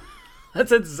Nukem.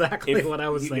 That's exactly what I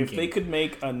was thinking. If they could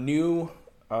make a new,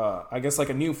 I guess like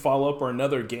a new follow-up or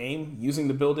another game using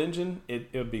the build engine,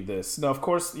 it would be this. Now, of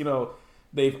course,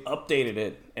 they've updated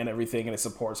it and everything, and it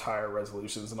supports higher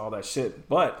resolutions and all that shit.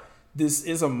 But this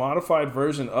is a modified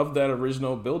version of that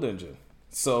original build engine.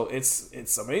 So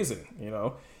it's amazing,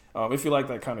 if you like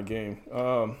that kind of game.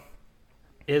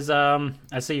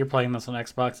 I see you're playing this on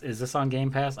Xbox. Is this on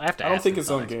Game Pass? I don't think it's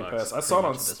on Game Pass. I saw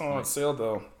it on sale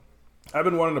though. I've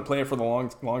been wanting to play it for the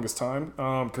longest time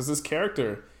because this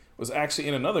character was actually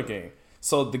in another game.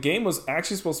 So the game was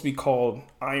actually supposed to be called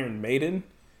Iron Maiden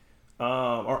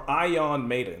or Ion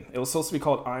Maiden. It was supposed to be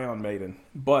called Ion Maiden,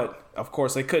 but of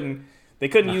course they couldn't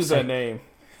use that name.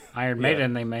 Iron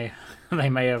Maiden, they may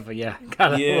have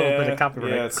got a little bit of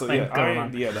copyright going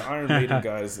on. The Iron Maiden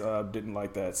guys didn't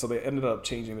like that, so they ended up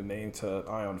changing the name to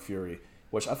Ion Fury,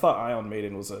 which I thought Ion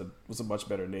Maiden was a much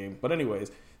better name. But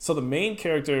anyways, so the main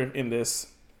character in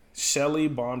this, Shelly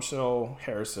Bombshell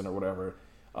Harrison or whatever,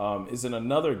 is in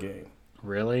another game.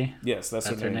 Really? Yes, that's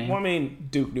her name. Well, I mean,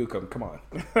 Duke Nukem, come on.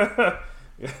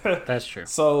 That's true.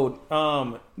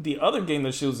 So the other game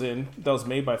that she was in that was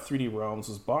made by 3D Realms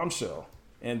was Bombshell.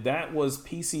 And that was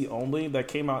PC only. That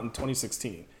came out in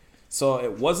 2016. So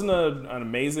it wasn't an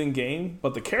amazing game,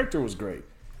 but the character was great.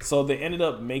 So they ended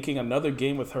up making another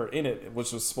game with her in it,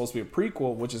 which was supposed to be a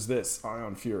prequel, which is this,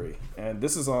 Ion Fury. And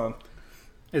this is on...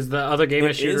 Is the other game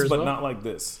a shooter as well? But not like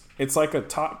this. It's like a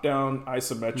top-down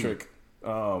isometric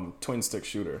twin-stick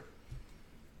shooter.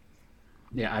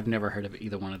 Yeah, I've never heard of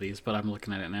either one of these, but I'm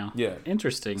looking at it now. Yeah.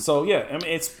 Interesting. So, yeah, I mean,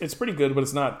 it's pretty good, but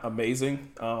it's not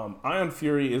amazing. Ion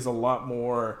Fury is a lot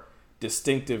more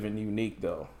distinctive and unique,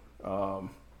 though.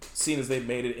 Seeing as they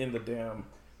made it in the damn...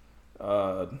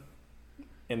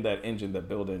 in that engine, that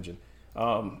build engine.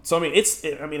 So, I mean,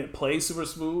 it plays super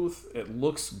smooth. It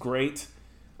looks great.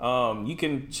 You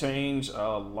can change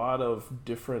a lot of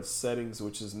different settings,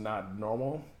 which is not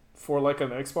normal for, like,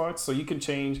 an Xbox. So you can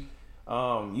change...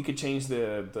 you could change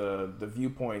the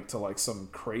viewpoint to like some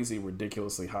crazy,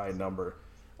 ridiculously high number.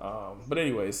 But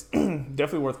anyways,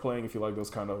 definitely worth playing if you like those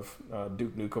kind of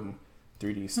Duke Nukem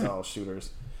 3D style shooters.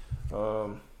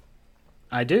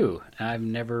 I do. I've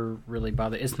never really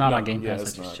bothered. It's not on Game Pass. I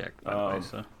just checked, by the way.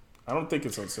 So I don't think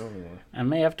it's on sale anymore. I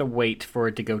may have to wait for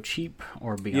it to go cheap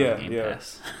or be on Game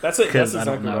Pass. That's it. That's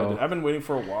exactly what I did. I've been waiting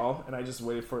for a while, and I just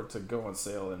waited for it to go on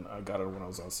sale, and I got it when I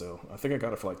was on sale. I think I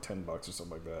got it for like $10 or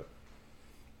something like that.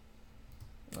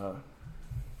 Like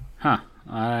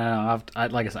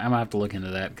I said, I'm gonna have to look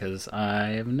into that because I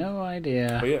have no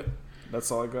idea. But yeah,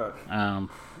 that's all I got.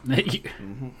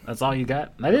 That's all you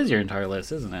got? That is your entire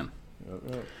list, isn't it?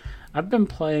 Yep. I've been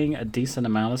playing a decent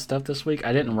amount of stuff this week.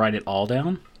 I didn't write it all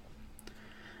down,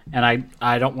 and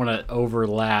I don't want to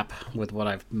overlap with what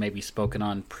I've maybe spoken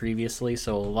on previously,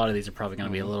 so a lot of these are probably going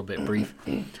to be a little bit brief.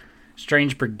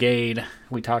 Strange Brigade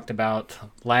we talked about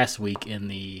last week in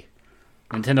the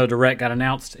Nintendo Direct got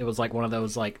announced. It was like one of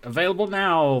those like available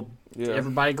now. Yeah.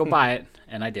 Everybody go buy it,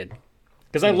 and I did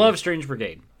because I love Strange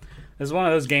Brigade. This is one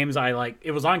of those games I like.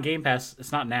 It was on Game Pass.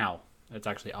 It's not now. It's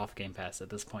actually off Game Pass at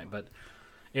this point, but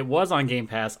it was on Game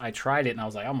Pass. I tried it and I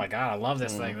was like, "Oh my god, I love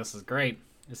this thing. This is great."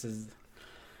 This is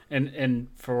and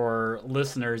for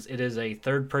listeners, it is a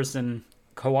third-person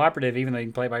cooperative, even though you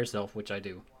can play by yourself, which I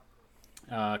do.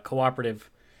 Cooperative,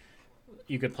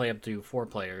 you could play up to 4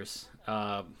 players.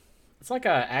 It's like a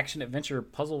action-adventure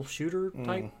puzzle shooter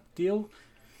type deal.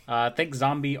 Think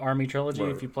Zombie Army Trilogy,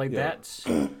 if you played that.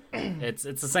 It's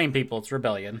the same people. It's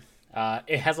Rebellion.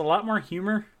 It has a lot more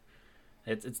humor.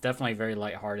 It's definitely very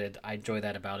lighthearted. I enjoy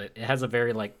that about it. It has a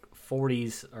very like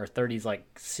 40s or 30s like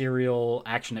serial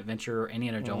action-adventure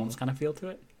Indiana Jones kind of feel to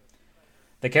it.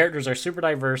 The characters are super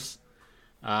diverse.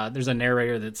 There's a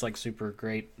narrator that's like super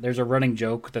great. There's a running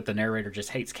joke that the narrator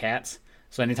just hates cats.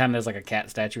 So anytime there's like a cat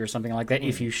statue or something like that,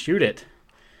 if you shoot it,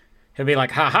 he'll be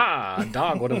like, "Ha ha, a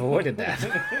dog would have avoided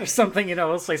that." Or something,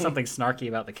 he'll say something snarky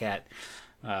about the cat.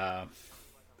 There'll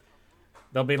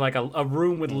be like a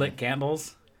room with lit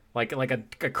candles, like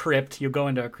a crypt. You go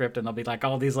into a crypt and there'll be like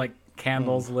all these like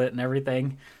candles lit and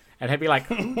everything. And he'd be like,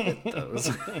 "Who lit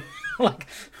those?" Like,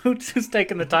 who's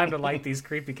taking the time to light these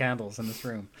creepy candles in this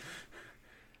room?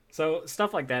 So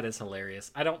stuff like that is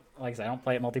hilarious. I don't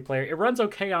play it multiplayer. It runs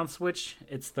okay on Switch.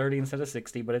 It's 30 instead of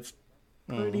 60, but it's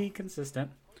pretty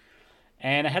consistent.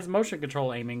 And it has motion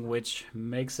control aiming, which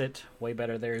makes it way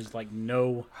better. There's like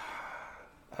no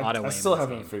auto aim. I still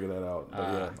haven't figured that out.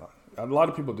 But a lot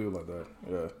of people do like that.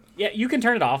 Yeah. Yeah, you can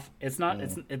turn it off. It's not.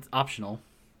 It's optional.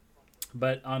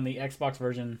 But on the Xbox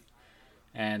version,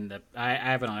 and I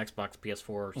have it on Xbox,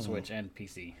 PS4, Switch, and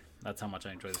PC. That's how much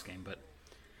I enjoy this game. But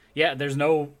yeah, there's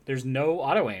no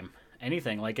auto aim,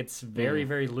 anything. Like it's very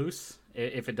very loose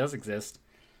if it does exist.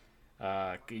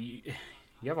 You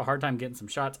have a hard time getting some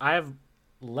shots. I have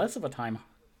less of a time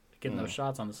getting those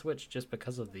shots on the Switch just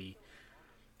because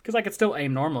I could still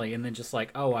aim normally and then just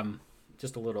like, oh, I'm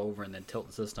just a little over and then tilt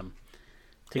the system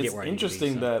to get where I need to be. It's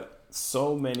interesting that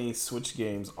so many Switch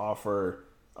games offer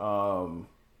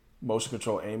motion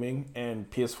control aiming,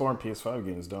 and PS4 and PS5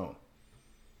 games don't.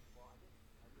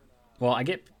 Well,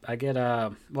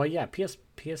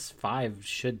 PS5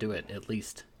 should do it at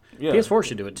least. Yeah. PS4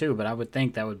 should do it too, but I would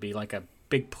think that would be like a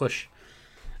big push.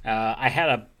 I had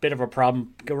a bit of a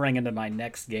problem going into my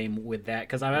next game with that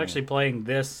because I'm actually playing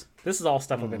this. This is all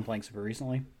stuff I've been playing super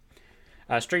recently.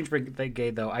 Strange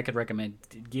Brigade, though, I could recommend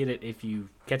get it if you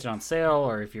catch it on sale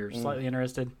or if you're slightly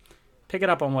interested. Pick it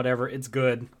up on whatever. It's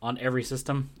good on every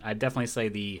system. I'd definitely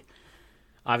say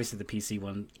obviously the PC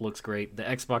one looks great. The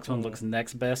Xbox one looks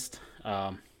next best.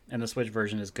 And the Switch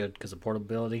version is good because of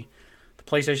portability. The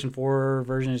PlayStation 4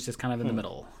 version is just kind of in the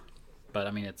middle. But,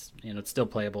 I mean, it's still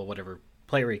playable, whatever.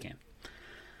 Play where you can.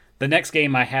 The next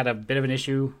game, I had a bit of an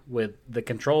issue with the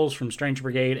controls from Strange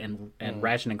Brigade and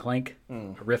Ratchet and Clank,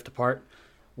 Rift Apart,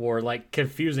 were like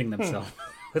confusing themselves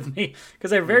with me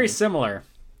because they're very similar.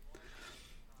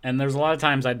 And there's a lot of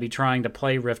times I'd be trying to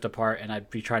play Rift Apart and I'd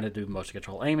be trying to do motion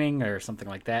control aiming or something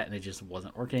like that, and it just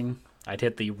wasn't working. I'd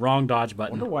hit the wrong dodge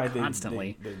button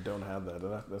constantly. They don't have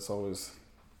that. That's always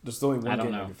there's only one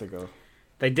game I can think of.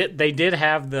 They did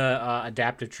have the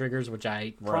adaptive triggers, which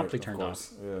I promptly turned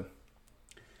off. Yeah.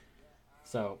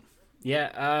 So,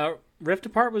 yeah, Rift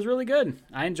Apart was really good.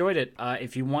 I enjoyed it.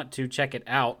 If you want to check it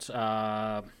out,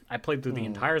 I played through the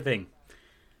entire thing,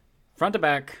 front to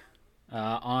back,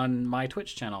 on my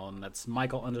Twitch channel, and that's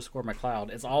Michael_McLeod.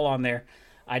 It's all on there.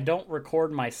 I don't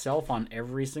record myself on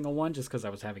every single one just because I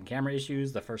was having camera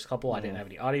issues. The first couple, I didn't have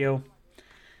any audio.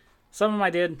 Some of them I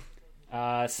did.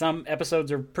 Some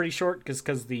episodes are pretty short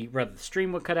because the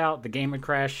stream would cut out, the game would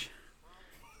crash.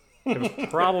 There was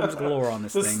problems galore on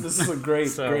this thing. This is a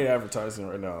great advertising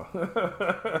right now.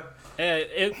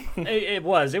 It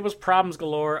was problems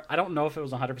galore. I don't know if it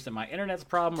was 100% my internet's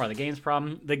problem or the game's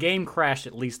problem. The game crashed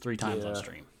at least 3 times on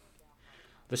stream.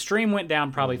 The stream went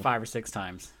down probably 5 or 6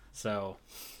 times. So,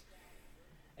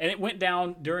 and it went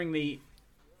down during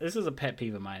this is a pet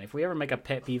peeve of mine. If we ever make a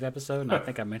pet peeve episode, and I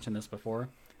think I mentioned this before,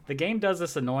 the game does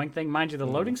this annoying thing. Mind you, the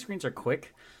loading screens are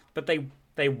quick, but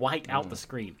they white out the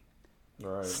screen.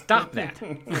 Right. Stop that.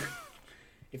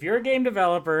 If you're a game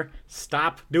developer,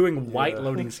 stop doing white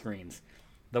loading screens.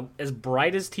 As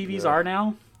bright as TVs are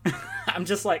now, I'm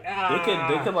just like,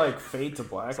 They could like fade to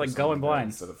black. It's like going blind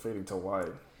instead of fading to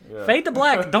white. Yeah. Fade to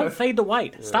black. Don't fade to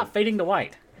white. Stop fading to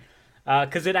white.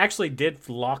 Because it actually did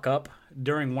lock up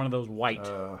during one of those white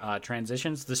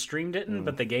transitions. The stream didn't,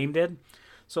 but the game did.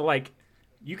 So like,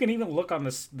 you can even look on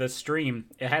the stream.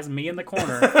 It has me in the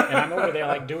corner, and I'm over there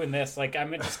like doing this. Like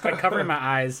I'm just like covering my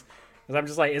eyes because I'm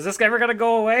just like, is this ever gonna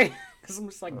go away? Because I'm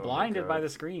just like blinded by the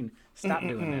screen. Stop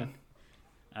doing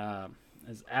that.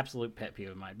 It's absolute pet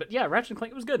peeve of mine. But yeah, Ratchet and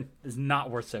Clank was good. It's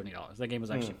not worth $70. That game was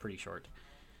actually pretty short.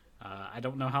 I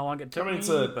don't know how long it took. It's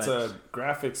a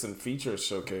graphics and features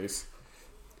showcase.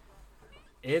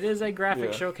 It is a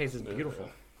graphic showcase. It's beautiful.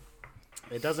 Yeah.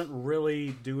 It doesn't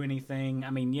really do anything. I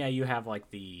mean, yeah, you have like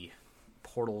the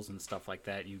portals and stuff like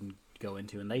that you can go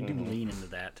into, and they do lean into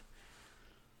that.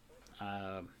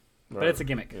 But it's a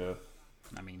gimmick. Yeah.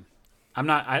 I mean, I don't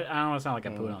want to sound like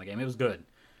I'm pooing on the game. It was good,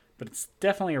 but it's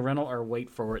definitely a rental or wait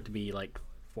for it to be like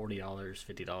 $40,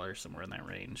 $50, somewhere in that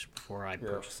range before I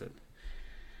purchase it.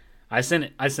 I sent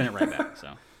it right back.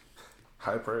 So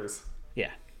high praise.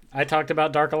 Yeah. I talked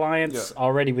about Dark Alliance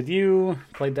already with you.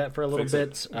 Played that for a little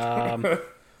bit.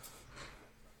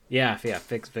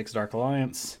 Fix Dark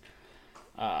Alliance.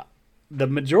 The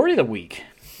majority of the week,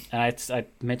 and I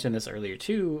mentioned this earlier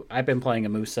too, I've been playing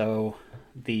Amuso.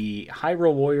 The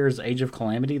Hyrule Warriors Age of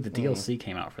Calamity, the DLC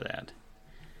came out for that.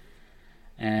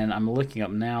 And I'm looking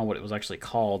up now what it was actually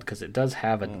called, because it does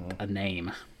have a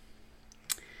name.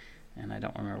 And I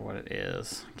don't remember what it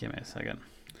is. Give me a second.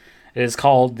 It is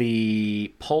called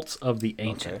the Pulse of the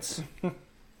Ancients. Okay.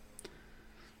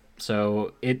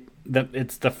 So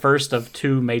it's the first of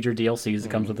 2 major DLCs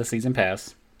that comes with the season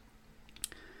pass.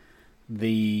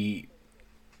 The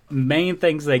main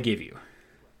things they give you: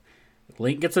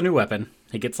 Link gets a new weapon.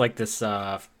 He gets like this.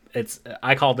 I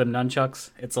call them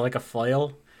nunchucks. It's like a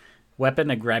flail weapon,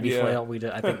 a grabby flail.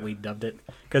 I think we dubbed it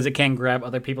because it can grab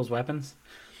other people's weapons.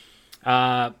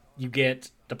 You get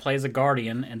to play as a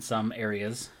guardian in some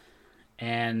areas.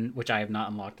 And which I have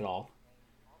not unlocked at all.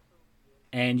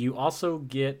 And you also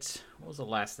get, what was the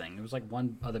last thing? There was like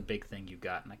one other big thing you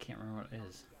got, and I can't remember what it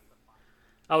is.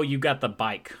 Oh, you got the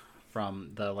bike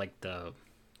from the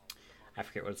I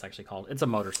forget what it's actually called. It's a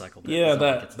motorcycle. Yeah,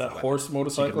 that horse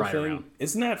motorcycle thing. Around.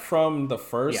 Isn't that from the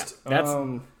first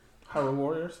Hyrule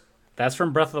Warriors? That's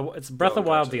from Breath of the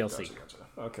Wild DLC. Gotcha.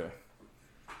 Okay.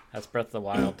 That's Breath of the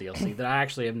Wild DLC that I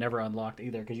actually have never unlocked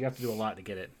either, because you have to do a lot to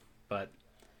get it. But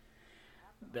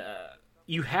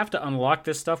you have to unlock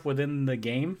this stuff within the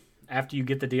game after you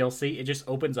get the DLC. It just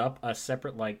opens up a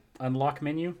separate unlock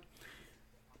menu,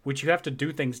 which you have to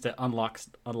do things to unlock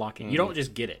it. You don't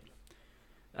just get it.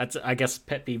 That's, I guess,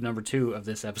 pet peeve number 2 of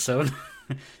this episode.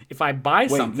 If I buy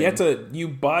something, you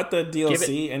bought the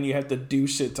DLC and you have to do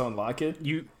shit to unlock it.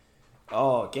 Get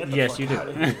the fuck you do. Out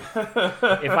of here.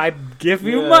 If I give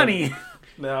you money,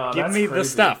 no, give me crazy. the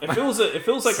stuff. If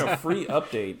it was like a free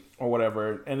update or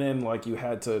whatever, and then you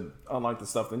had to unlock the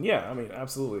stuff, then yeah, I mean,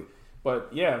 absolutely. But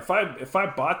yeah, if I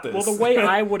bought this, well, the way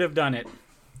I would have done it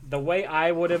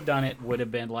would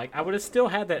have been I would have still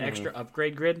had that extra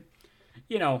upgrade grid,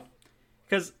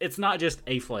 because it's not just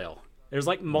a flail. There's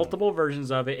multiple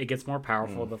versions of it. It gets more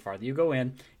powerful the farther you go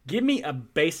in. Give me a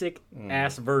basic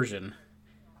ass version,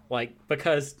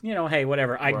 because hey,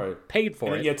 whatever. I paid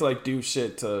for it. You have to do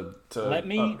shit to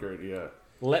upgrade. Yeah.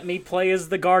 Let me play as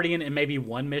the Guardian in maybe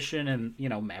one mission,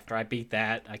 and after I beat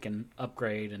that, I can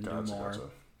upgrade and do more. Gotcha.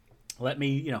 Let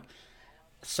me,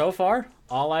 so far,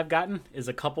 all I've gotten is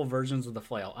a couple versions of the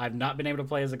flail. I've not been able to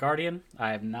play as a Guardian.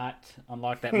 I have not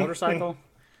unlocked that motorcycle.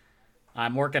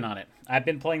 I'm working on it. I've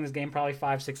been playing this game probably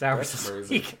 5-6 hours this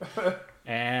week.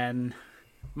 And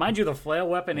mind you, the flail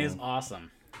weapon is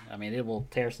awesome. I mean, it will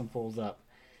tear some fools up.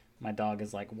 My dog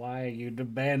is like, "Why are you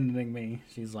abandoning me?"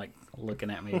 She's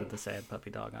looking at me with the sad puppy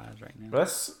dog eyes right now.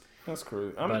 That's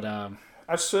crazy.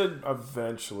 I should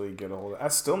eventually get a hold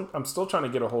of. I'm still trying to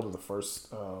get a hold of the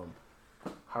first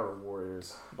Hyrule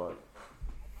Warriors, but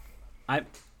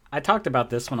I talked about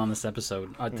this one on this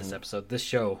episode. This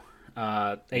show,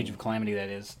 Age of Calamity, that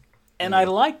is, and I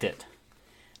liked it,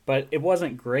 but it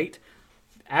wasn't great.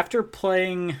 After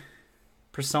playing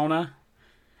Persona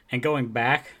and going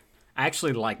back, I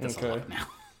actually like this a lot now.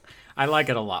 I like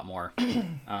it a lot more,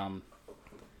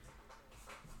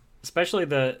 especially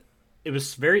it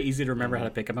was very easy to remember how to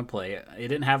pick up and play. It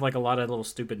didn't have a lot of little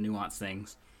stupid nuance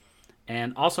things.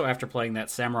 And also after playing that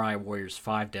Samurai Warriors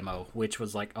 5 demo, which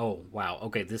was oh, wow,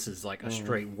 okay, this is a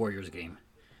straight Warriors game.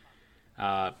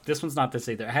 This one's not this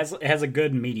either. It has a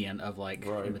good median of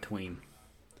in between.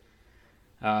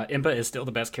 Impa is still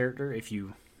the best character if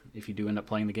you do end up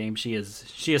playing the game. She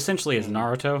essentially is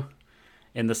Naruto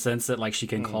in the sense that she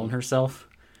can clone herself.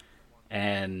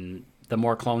 And the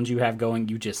more clones you have going,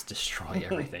 you just destroy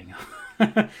everything.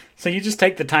 So you just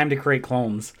take the time to create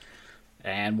clones,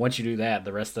 and once you do that,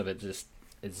 the rest of it just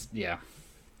is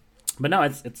But no,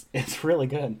 it's really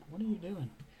good. What are you doing?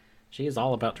 She is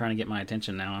all about trying to get my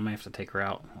attention now. I might have to take her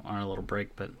out on a little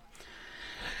break. But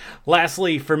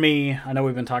lastly, for me, I know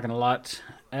we've been talking a lot.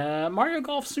 Mario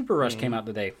Golf Super Rush came out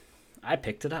today. I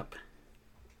picked it up.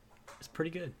 It's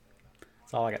pretty good.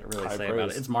 That's all I got to really say about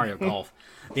it. It's Mario Golf.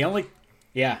 The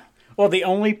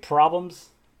only problems,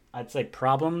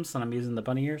 and I'm using the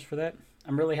bunny ears for that,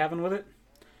 I'm really having with it.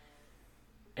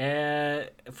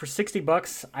 For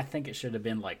 $60, I think it should have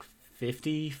been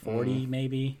 50, 40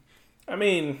 maybe. I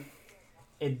mean,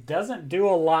 it doesn't do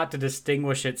a lot to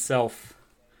distinguish itself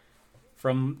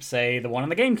from, say, the one on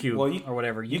the GameCube or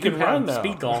whatever. You can run now.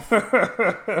 Speed golf.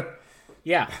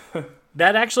 Yeah,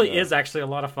 that actually is a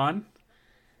lot of fun.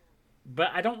 But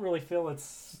I don't really feel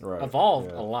it's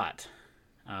evolved a lot.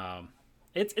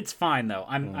 It's fine though.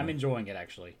 I'm enjoying it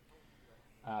actually.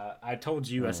 I told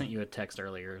you I sent you a text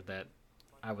earlier that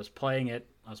I was playing it.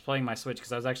 I was playing my Switch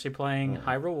because I was actually playing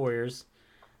Hyrule Warriors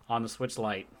on the Switch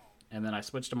Lite, and then I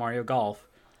switched to Mario Golf.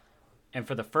 And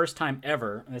for the first time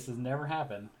ever, and this has never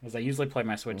happened, because I usually play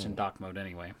my Switch in dock mode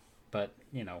anyway. But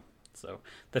so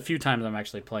the few times I'm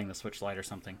actually playing the Switch Lite or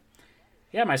something.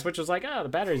 Yeah, my Switch was the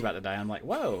battery's about to die. I'm like,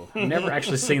 whoa, I've never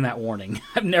actually seen that warning.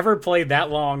 I've never played that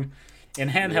long in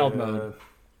handheld mode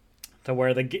to where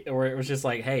it was just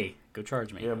hey, go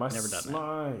charge me. Yeah, never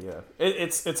done that.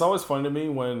 It's always fun to me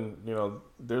when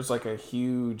there's a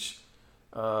huge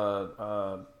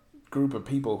group of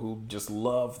people who just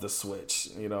love the Switch,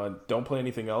 and don't play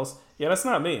anything else. Yeah, that's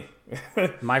not me.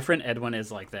 My friend Edwin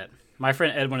is like that.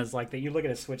 You look at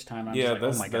his Switch time, I'm just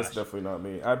oh my gosh. That's definitely not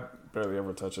me. I barely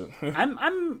ever touch it.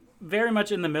 I'm very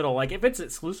much in the middle. If it's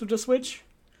exclusive to Switch,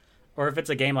 or if it's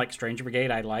a game like Stranger Brigade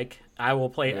I will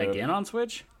play it again on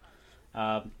Switch.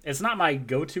 It's not my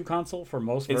go-to console for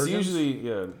most versions. It's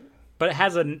usually, but it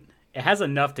has It has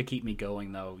enough to keep me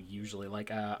going, though. Usually,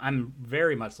 like I'm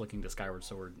very much looking to Skyward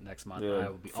Sword next month. Yeah, I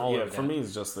will be all over for that. me,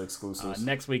 it's just the exclusives.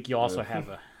 Next week, you also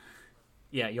have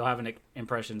you'll have an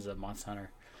impressions of Monster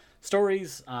Hunter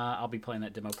Stories. I'll be playing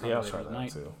that demo probably I'll try later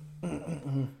that tonight.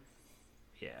 too.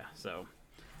 Yeah, so,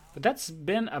 but that's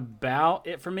been about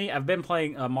it for me. I've been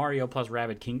playing Mario plus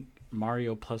Rabbids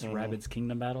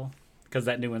Kingdom Battle because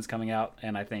that new one's coming out,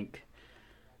 and I think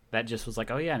that just was like,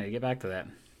 oh yeah, I need to get back to that.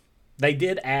 They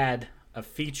did add a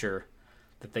feature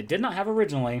that they did not have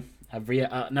originally via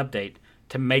an update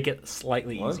to make it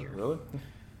slightly easier. Really?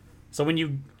 So when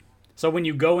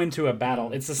you go into a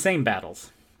battle, it's the same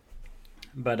battles,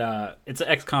 but it's an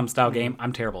XCOM style game.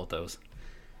 I'm terrible at those.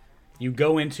 You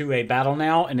go into a battle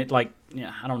now, and it I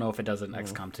don't know if it does it in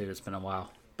XCOM 2. It's been a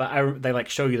while, but they like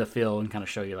show you the feel and kind of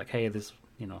show you like, hey, this,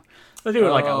 they do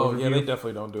it like an overview. Yeah, they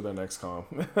definitely don't do that in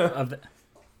XCOM. of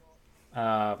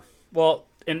the, well,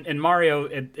 in Mario,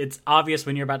 it's obvious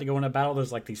when you're about to go in a battle.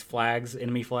 There's like these flags,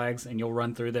 enemy flags, and you'll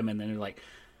run through them, and then you're like,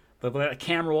 the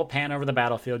camera will pan over the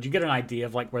battlefield. You get an idea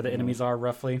of like where the enemies are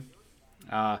roughly.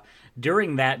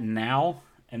 During that now,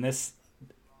 and this,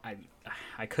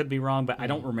 I could be wrong, but I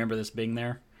don't remember this being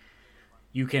there.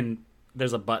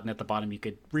 There's a button at the bottom you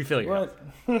could refill your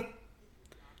health.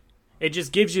 It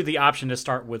just gives you the option to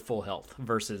start with full health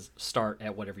versus start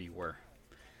at whatever you were.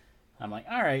 I'm like,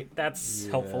 all right, that's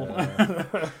helpful.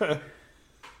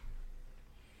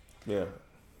 Yeah.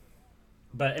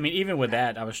 But, I mean, even with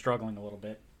that, I was struggling a little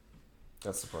bit.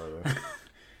 That's the part of it.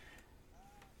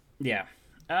 Yeah.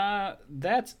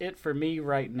 That's it for me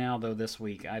right now, though, this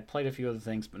week. I played a few other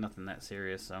things, but nothing that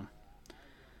serious, so.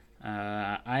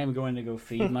 I am going to go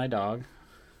feed my dog.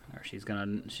 Or she's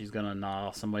gonna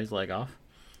gnaw somebody's leg off.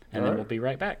 And then we'll be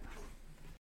right back.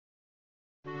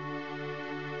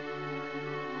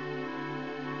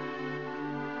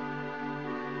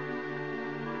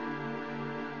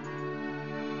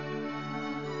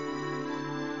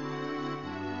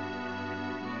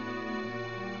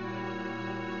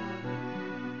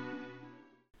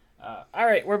 All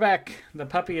right, we're back. The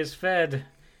puppy is fed.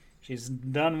 She's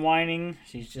done whining.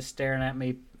 She's just staring at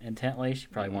me intently. She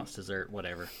probably wants dessert,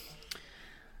 whatever.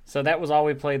 So that was all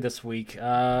we played this week.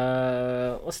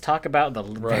 Let's talk about the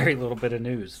very little bit of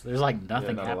news. There's like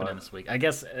nothing happening this week. I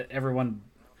guess everyone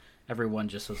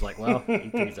just was like, well,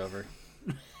 E3's over.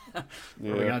 What are we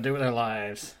going to do with our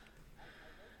lives?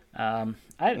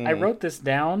 I wrote this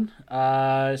down.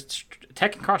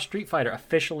 Tekken Cross Street Fighter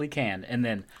officially canned. And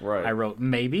then I wrote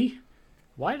maybe.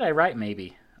 Why did I write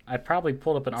maybe? I probably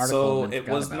pulled up an article. So it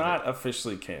was not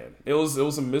officially canned. It was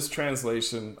a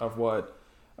mistranslation of what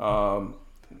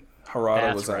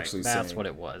Harada was actually saying. That's what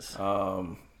it was.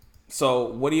 So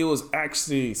what he was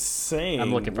actually saying,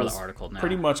 I'm looking for the article now.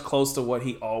 Pretty much close to what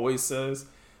he always says.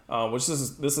 This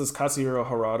is Katsuhiro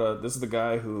Harada. This is the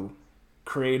guy who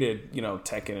created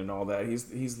Tekken and all that.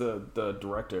 He's the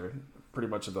director pretty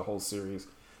much of the whole series.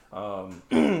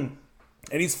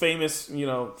 And he's famous,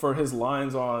 for his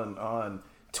lines on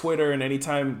Twitter, and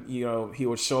anytime, he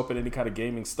would show up in any kind of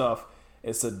gaming stuff,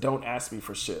 it said, "Don't ask me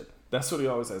for shit." That's what he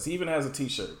always says. He even has a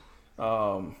t-shirt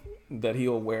that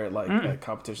he'll wear at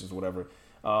competitions, whatever.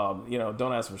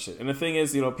 Don't ask for shit. And the thing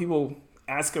is, people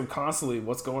ask him constantly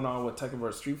what's going on with Tekken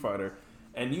vs. Street Fighter,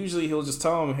 and usually he'll just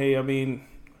tell them, "Hey, I mean,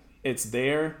 it's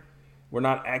there. We're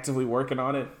not actively working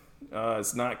on it.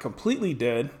 It's not completely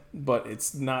dead, but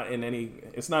it's not an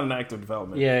active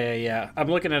development." Yeah. I'm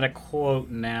looking at a quote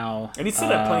now. And he said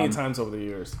that plenty of times over the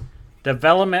years.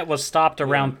 Development was stopped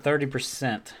around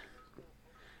 30%.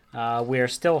 We are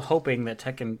still hoping that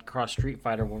Tekken Cross Street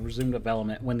Fighter will resume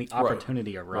development when the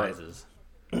opportunity arises.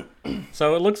 Right.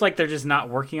 So it looks like they're just not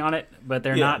working on it, but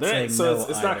they're not saying so no.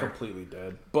 It's not completely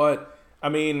dead, but I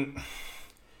mean,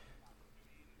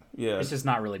 yeah, it's just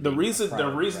not really. The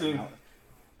reasoning. Right,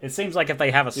 it seems like if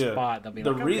they have a spot, they'll be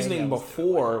like, the reasoning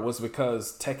before was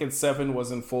because Tekken 7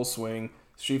 was in full swing,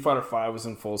 Street Fighter 5 was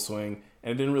in full swing,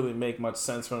 and it didn't really make much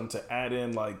sense for them to add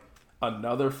in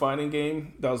another fighting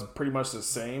game that was pretty much the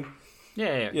same.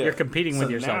 Yeah. You're competing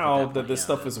with yourself. Now that this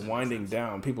stuff is winding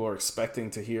down, people are expecting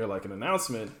to hear an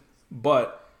announcement,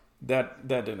 but that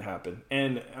didn't happen.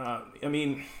 And I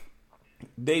mean,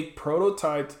 they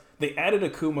added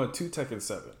Akuma to Tekken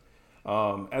 7.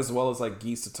 As well as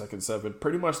Geese to Tekken 7,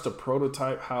 pretty much to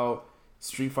prototype how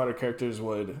Street Fighter characters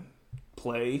would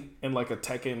play in a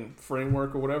Tekken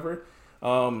framework or whatever.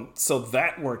 So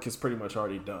that work is pretty much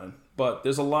already done. But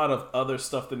there's a lot of other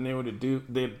stuff that they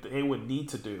would need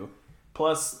to do.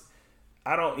 Plus,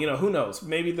 I don't, who knows?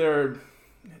 Maybe their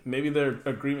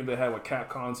agreement they had with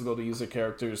Capcom to be able to use their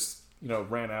characters,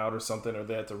 ran out or something, or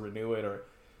they had to renew it, or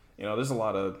there's a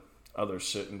lot of other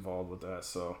shit involved with that.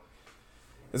 So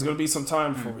It's gonna be some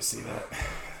time before we see that.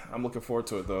 I'm looking forward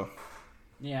to it though.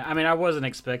 Yeah, I mean, I wasn't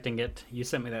expecting it. You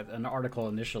sent me an article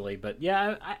initially, but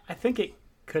yeah, I think it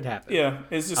could happen. Yeah,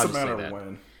 it's just a matter of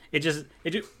when. It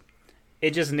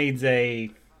just needs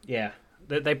a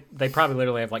They probably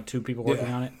literally have like 2 people working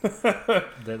on it.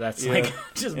 That's like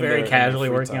just very casually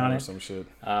working on it. Some shit.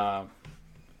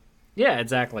 Yeah,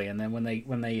 exactly. And then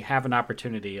when they have an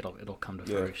opportunity, it'll come to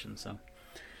fruition. So.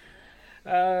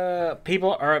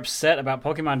 People are upset about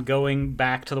Pokemon going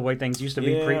back to the way things used to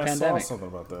be pre-pandemic. I saw something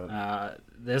about that.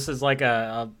 This is like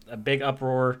a big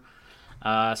uproar.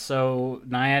 So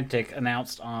Niantic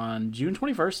announced on June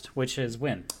 21st, which is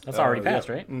when? That's already passed,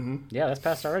 right? Mm-hmm. Yeah, that's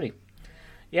passed already.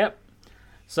 Yep.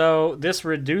 So this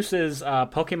reduces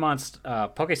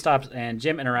Pokestops and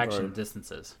gym interaction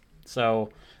distances. So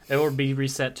it will be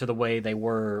reset to the way they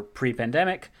were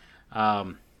pre-pandemic.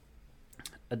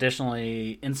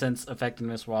 Additionally, incense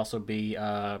effectiveness will also be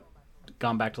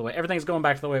gone back to the way everything's going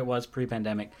back to the way it was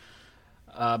pre-pandemic.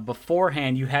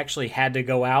 Beforehand, you actually had to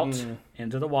go out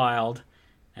into the wild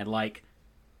and like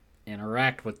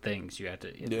interact with things. You had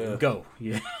to go.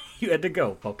 You had to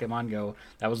go. Pokemon Go.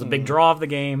 That was the big draw of the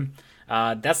game.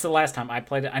 That's the last time I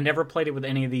played it. I never played it with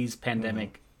any of these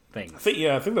pandemic things.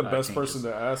 I think the best person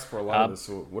to ask for a lot of this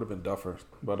would have been Duffer,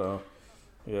 but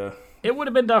yeah. It would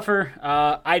have been Duffer.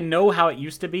 I know how it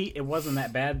used to be. It wasn't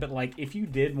that bad, but like if you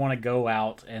did want to go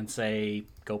out and say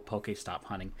go Pokestop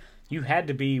hunting, you had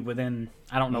to be within,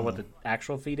 I don't know what the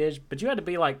actual feet is, but you had to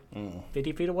be like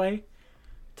 50 feet away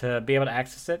to be able to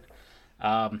access it.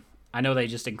 I know they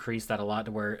just increased that a lot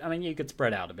to where, I mean, you could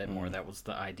spread out a bit more. That was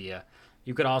the idea.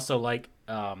 You could also like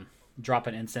drop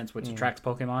an incense which attracts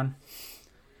Pokemon.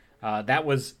 That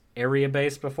was area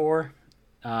based before.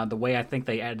 The way I think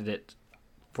they added it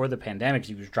for the pandemic,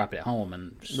 you just drop it at home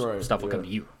and stuff will come to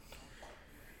you.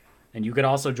 And you could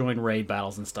also join raid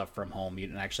battles and stuff from home. You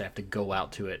didn't actually have to go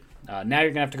out to it. Now you're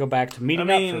going to have to go back to meeting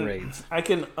up for raids. I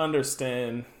can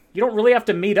understand. You don't really have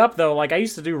to meet up, though. Like, I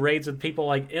used to do raids with people,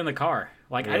 like, in the car.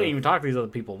 Like, I didn't even talk to these other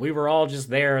people. We were all just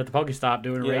there at the Pokestop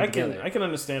doing a raid together. I can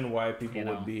understand why people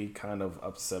would be kind of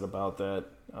upset about that.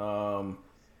 Well,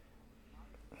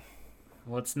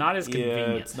 it's not as convenient.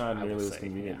 Yeah, it's not nearly as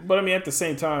convenient. Yeah. But, I mean, at the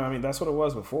same time, I mean, that's what it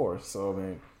was before. So, I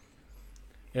mean...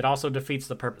 It also defeats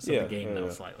the purpose of the game, though,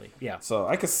 slightly. Yeah. So,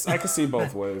 I can see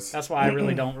both ways. That's why I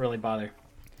really don't really bother.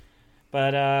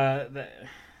 But,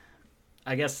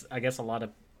 I guess a lot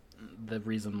of the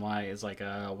reason why is, like,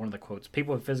 one of the quotes,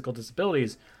 people with physical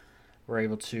disabilities were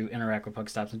able to interact with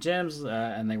Pokestops and gyms,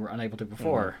 and they were unable to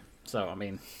before. So, I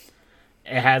mean,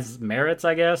 it has merits,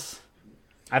 I guess.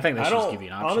 I think they should just give you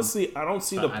an option. Honestly, I don't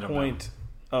see the point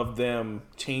of them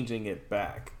changing it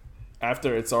back.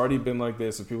 After it's already been like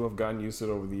this and people have gotten used to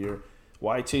it over the year,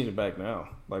 why change it back now?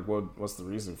 Like, what's the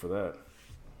reason for that?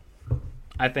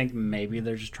 I think maybe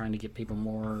they're just trying to get people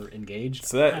more engaged.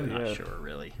 So I'm not sure,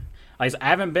 really. I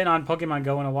haven't been on Pokemon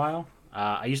Go in a while.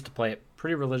 I used to play it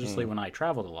pretty religiously when I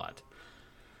traveled a lot.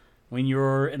 When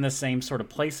you're in the same sort of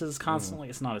places constantly,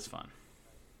 it's not as fun.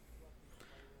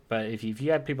 But if you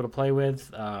had people to play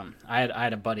with, I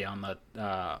had a buddy on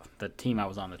the team I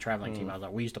was on, the traveling team I was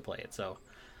on. We used to play it, so.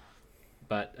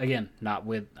 But again, I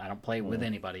don't play it with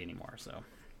anybody anymore, so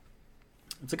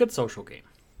it's a good social game.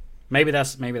 Maybe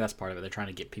that's part of it. They're trying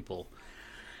to get people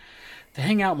to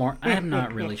hang out more. I'm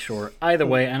not really sure. Either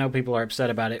way, I know people are upset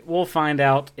about it. We'll find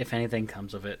out if anything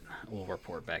comes of it. We'll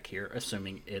report back here,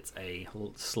 assuming it's a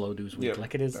slow news week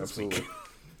like it is this week.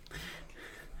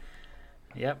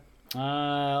 Yep.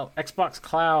 Xbox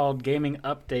Cloud gaming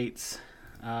updates.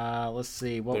 Let's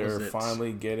see. They're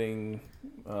finally getting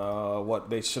what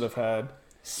they should have had.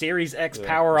 Series X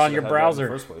power on your browser.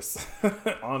 In the first place.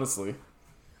 Honestly.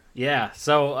 Yeah.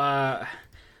 So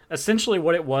essentially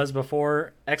what it was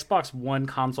before, Xbox One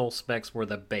console specs were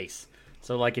the base.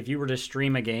 So like if you were to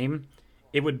stream a game,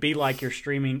 it would be like you're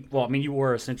streaming. Well, I mean, you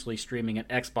were essentially streaming an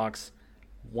Xbox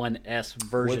One S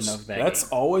version of that. That's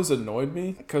game. Always annoyed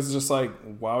me because it's just like,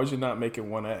 why would you not make it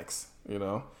One X? You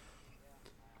know?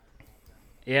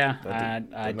 Yeah,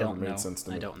 I don't know.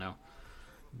 I don't know.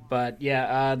 But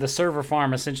yeah, the server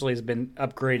farm essentially has been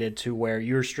upgraded to where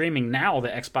you're streaming now the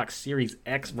Xbox Series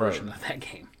X version of that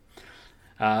game.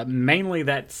 Mainly,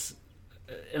 that's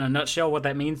in a nutshell what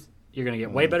that means. You're going to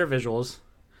get way better visuals,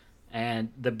 and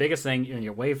the biggest thing, you're going to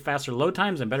get way faster load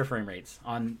times and better frame rates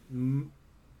on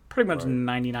pretty much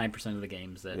 99% of the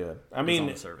games that is on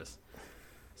the service.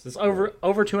 So it's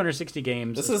over 260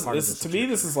 games. This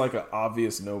is like an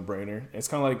obvious no-brainer. It's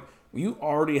kind of like you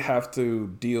already have to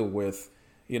deal with,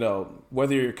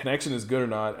 whether your connection is good or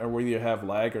not, or whether you have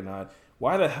lag or not.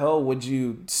 why the hell would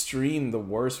you stream the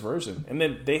worst version? And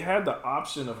then they had the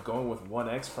option of going with One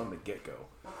X from the get go.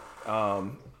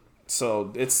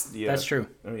 So it's That's true.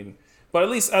 I mean, but at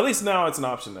least now it's an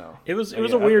option now. It was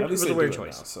a weird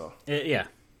choice. Now, so Yeah,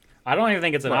 I don't even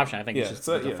think it's an option. I think it's just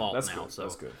the default that's now. Good. So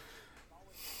that's good.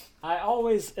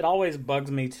 It always bugs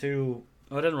me too.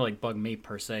 Well, it doesn't really bug me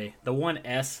per se. The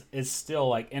 1S is still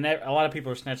like, and a lot of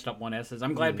people are snatching up 1Ss.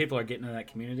 I'm glad people are getting into that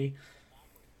community,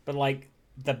 but like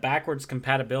the backwards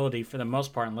compatibility for the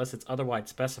most part, unless it's otherwise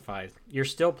specified, you're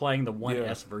still playing the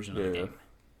 1S version of the game.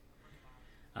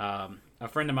 A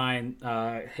friend of mine,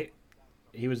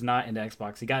 he was not into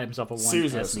Xbox. He got himself a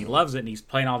 1S and he loves it, and he's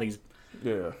playing all these.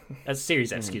 Yeah. That's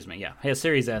Series S, excuse me. Yeah. He has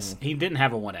Series S. He didn't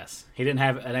have a 1S. He didn't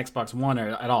have an Xbox One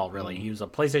at all, really. He was a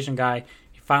PlayStation guy.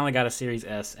 He finally got a Series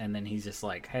S, and then he's just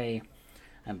like, hey,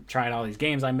 I'm trying all these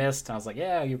games I missed. And I was like,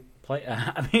 yeah, you play.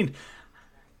 I mean,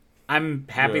 I'm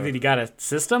happy that he got a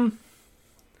system,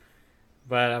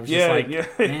 but I was just like,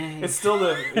 it's still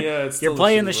it's you're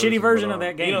playing the shitty version of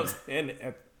that game. You know,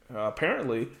 and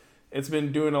apparently, it's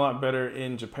been doing a lot better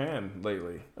in Japan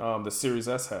lately. The Series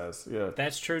S has,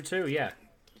 That's true too. Yeah.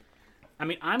 I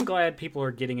mean, I'm glad people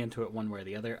are getting into it one way or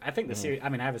the other. I think the series. I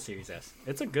mean, I have a Series S.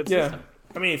 It's a good system.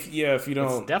 I mean, if you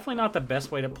don't, it's definitely not the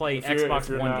best way to play Xbox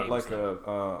One not games. Like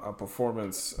a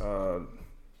performance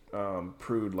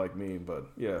prude like me, but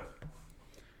yeah.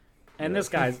 And this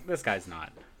guy's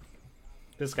not.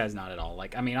 This guy's not at all.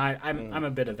 Like, I mean, I'm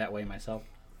a bit of that way myself.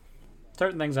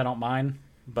 Certain things I don't mind,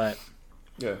 but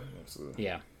yeah, absolutely.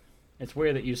 Yeah, it's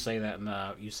weird that you say that,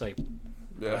 and you say,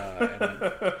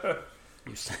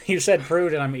 you said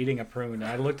prude, and I'm eating a prune. And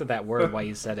I looked at that word while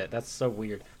you said it. That's so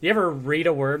weird. You ever read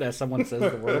a word as someone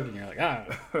says the word, and you're like,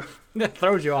 that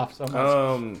throws you off so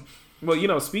much. Well, you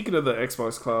know, speaking of the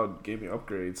Xbox Cloud gaming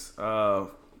upgrades,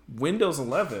 Windows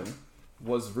 11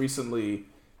 was recently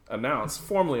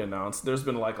formally announced. There's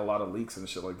been like a lot of leaks and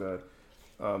shit like that.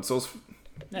 So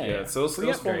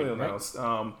it's formally announced.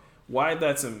 Right? Why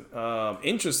that's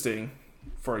interesting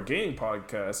for a gaming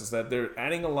podcast is that they're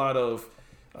adding a lot of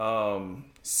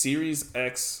Series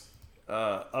X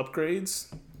upgrades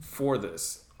for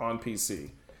this on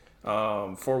PC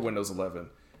for Windows 11.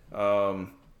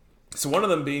 So one of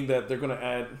them being that they're going to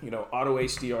add, auto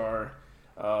HDR.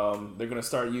 They're going to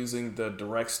start using the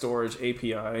Direct Storage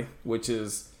API, which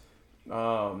is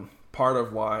part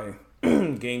of why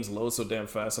games load so damn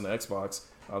fast on the Xbox.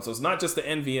 So it's not just the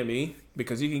NVMe,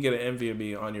 because you can get an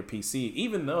NVMe on your PC,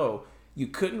 even though you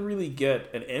couldn't really get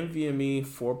an NVMe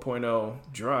 4.0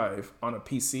 drive on a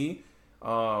PC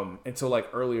until like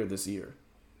earlier this year.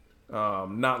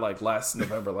 Not like last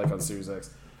November, like on Series X.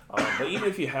 But even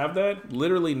if you have that,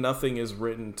 literally nothing is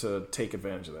written to take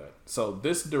advantage of that. So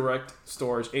this Direct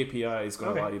Storage API is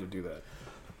going to allow you to do that.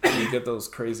 You get those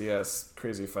crazy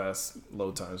fast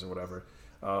load times or whatever.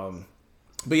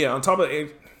 But yeah, on top of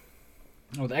it,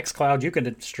 with xCloud, you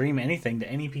could stream anything to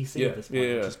any PC at this point,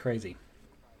 which is crazy.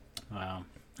 Wow.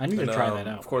 I need to try that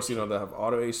out. Of course, they have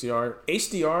auto HDR.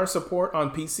 HDR support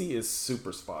on PC is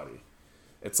super spotty.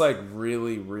 It's like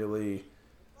really, really...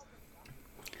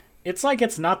 It's like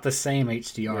it's not the same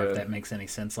HDR, if that makes any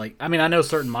sense. Like, I mean, I know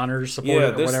certain monitors support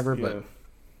it or whatever, but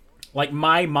like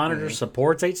my monitor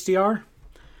supports HDR.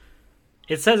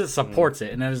 It says it supports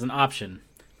it, and that is an option.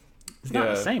 It's not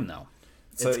the same, though.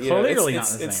 It's clearly not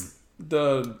the same.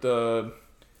 The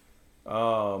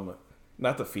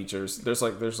not the features. There's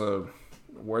a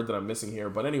word that I'm missing here,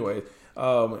 but anyway,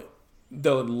 the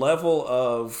level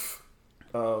of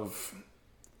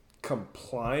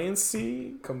compliance,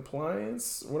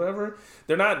 whatever.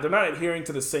 They're not adhering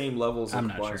to the same levels of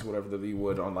compliance, whatever, that you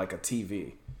would on like a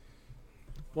TV.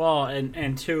 Well,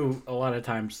 and two, a lot of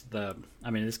times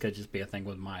this could just be a thing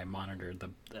with my monitor.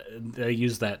 They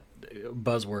use that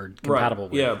buzzword compatible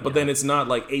with. Yeah, but then it's not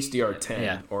like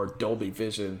HDR10 or Dolby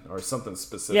Vision or something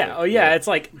specific. Yeah, it's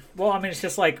like, well, I mean, it's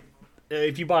just like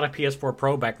if you bought a PS4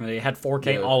 Pro back in the day, it had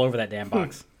 4K all over that damn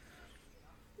box.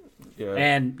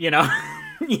 And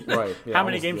right. Yeah, how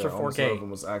many games are 4K? One of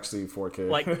them was actually 4K.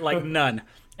 like none.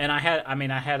 And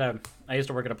I used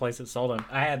to work at a place that sold them.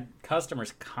 I had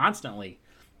customers constantly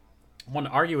want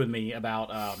to argue with me about,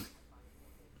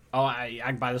 I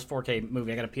can buy this 4K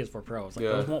movie. I got a PS4 Pro. It's like,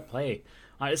 those won't play.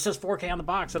 It says 4K on the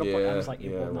box. It'll play. I was like,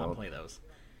 it will not play those.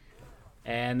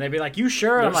 And they'd be like, you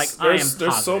sure? I'm like, I am positive.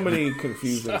 There's so many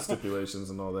confusing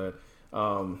stipulations and all that.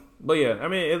 But yeah, I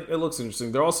mean, it looks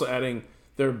interesting. They're also adding,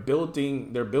 they're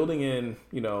building in,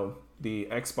 the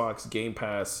Xbox Game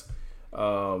Pass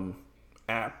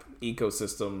app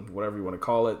ecosystem, whatever you want to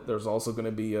call it. There's also going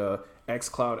to be a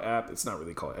xCloud app. It's not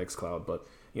really called xCloud, but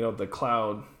the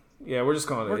cloud Yeah, we're just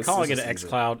calling it. We're calling it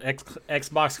xCloud,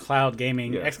 Xbox Cloud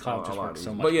Gaming. Yeah, xCloud just works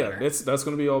so much But yeah, better. that's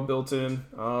going to be all built in.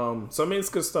 So I mean, it's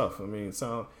good stuff. I mean,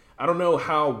 so I don't know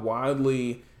how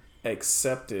widely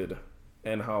accepted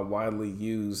and how widely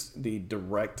used the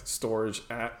direct storage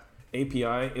app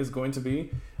API is going to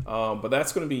be, but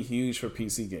that's going to be huge for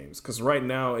PC games because right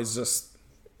now it's just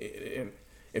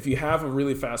if you have a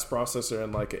really fast processor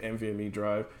and like an NVMe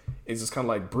drive, it's just kind of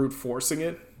like brute forcing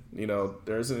it. You know,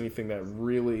 there isn't anything that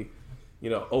really, you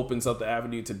know, opens up the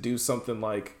avenue to do something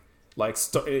like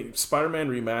Spider-Man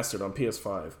Remastered on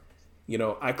PS5. You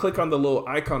know, I click on the little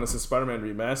icon that says Spider-Man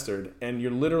Remastered, and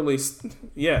you're literally,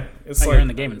 yeah, it's you're in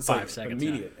the game in 5 seconds.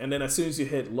 Immediate. Yeah. And then as soon as you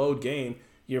hit load game,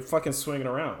 you're fucking swinging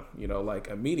around, you know, like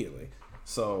immediately.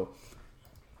 So,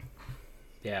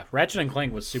 yeah, Ratchet and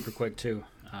Clank was super quick too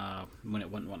when it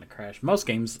wouldn't want to crash. Most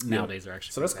games nowadays are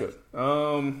actually so that's good.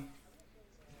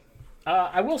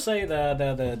 I will say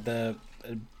the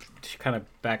kind of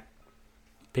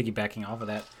piggybacking off of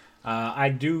that. I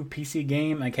do PC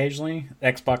game occasionally.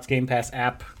 Xbox Game Pass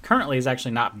app currently is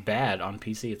actually not bad on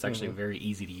PC. It's actually very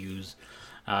easy to use.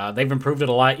 They've improved it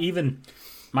a lot. Even,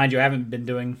 mind you, I haven't been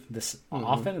doing this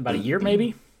often, about a year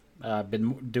maybe.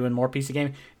 Been doing more PC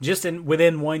gaming. Just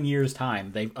within 1 year's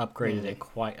time, they've upgraded it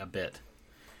quite a bit.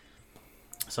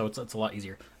 So it's a lot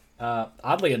easier.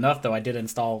 Oddly enough, though, I did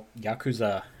install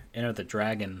Yakuza Enter the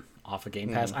Dragon off of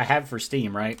Game Pass. I have for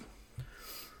Steam, right?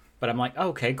 But I'm like, oh,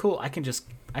 okay, cool. I could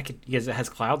because it has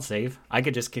cloud save. I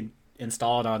could just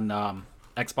install it on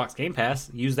Xbox Game Pass,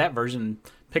 use that version,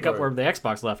 pick up where the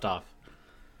Xbox left off.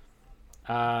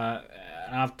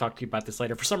 I'll talk to you about this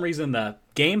later. For some reason, the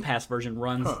Game Pass version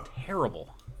runs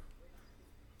terrible,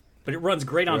 but it runs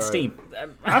great on Steam.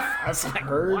 I've like,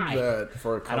 heard why? that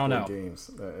for a couple of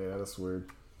games. Yeah, that's weird.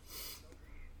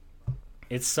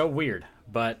 It's so weird,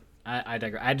 but I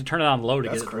digress. I had to turn it on low to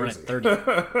get it to run at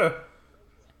 30.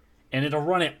 And it'll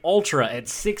run at ultra at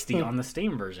 60 on the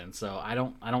Steam version. So I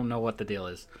don't know what the deal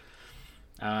is.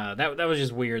 That was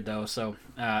just weird though. So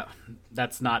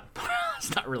that's not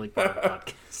it's not really part of the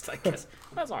podcast. I guess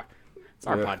it's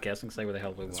our podcast. We can say what the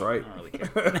hell we want. That's right. I don't really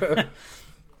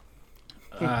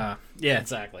care. Yeah,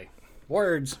 exactly.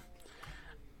 Words.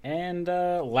 And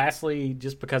lastly,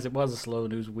 just because it was a slow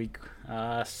news week,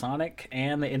 Sonic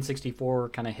and the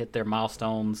N64 kind of hit their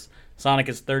milestones. Sonic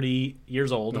is 30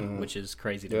 years old, which is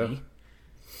crazy to me.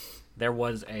 There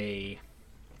was a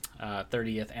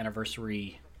 30th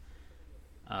anniversary.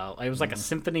 It was like a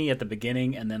symphony at the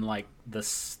beginning, and then like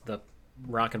the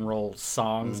rock and roll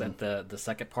songs at the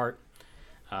second part.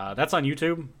 That's on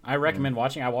YouTube. I recommend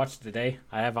watching. I watched it today.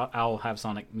 I'll have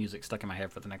Sonic music stuck in my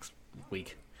head for the next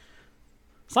week.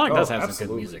 Sonic does have some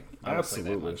good music. I would say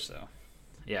that much. So,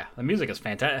 yeah, the music is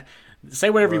fantastic. Say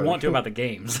whatever you want to about the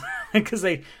games, because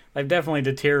they've definitely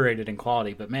deteriorated in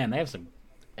quality. But man, they have some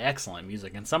excellent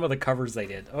music, and some of the covers they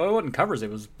did. Oh, it wasn't covers;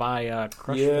 it was by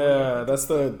Crush. Yeah, that's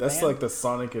like the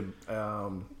Sonic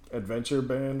Adventure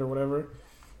Band or whatever.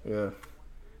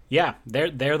 Yeah,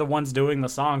 they're the ones doing the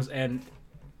songs, and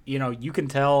you know you can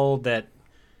tell that.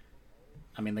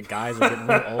 I mean, the guys are getting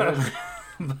a little old.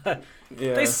 But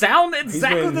they sound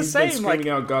exactly the same. He's been screaming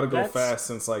out "Gotta Go Fast"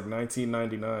 since like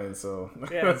 1999. So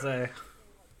yeah,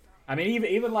 I mean,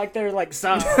 even like they're like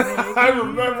sound. I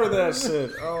remember that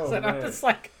shit. Oh so man, it's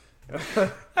like,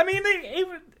 I mean,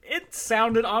 it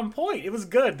sounded on point. It was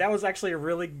good. That was actually a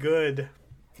really good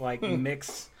like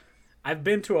mix. I've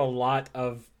been to a lot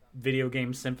of video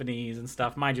game symphonies and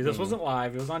stuff. Mind you, this wasn't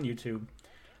live. It was on YouTube.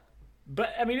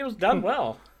 But I mean, it was done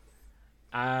well.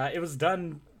 It was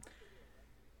done.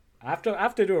 I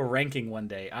have to do a ranking one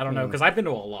day. I don't know, because I've been to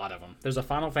a lot of them. There's a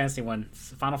Final Fantasy one,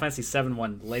 Final Fantasy 7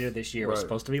 one later this year. It was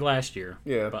supposed to be last year.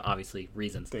 Yeah. But obviously,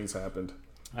 reasons. Things happened.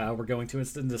 We're going to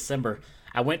it in December.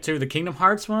 I went to the Kingdom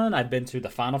Hearts one. I've been to the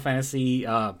Final Fantasy,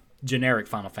 generic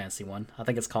Final Fantasy one. I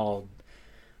think it's called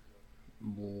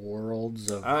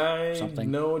Worlds of something.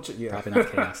 I know what you... Yeah. Probably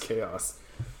not Chaos. Chaos.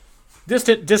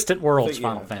 Distant Worlds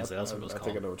Final Fantasy. That's what it was called. I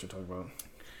think I know what you're talking about.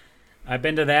 I've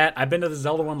been to that. I've been to the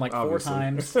Zelda one like Obviously. 4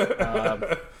 times.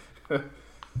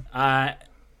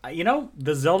 You know,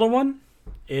 the Zelda one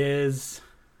is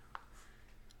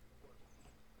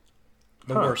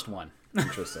the worst one.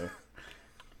 Interesting.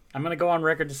 I'm going to go on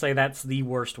record to say that's the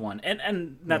worst one.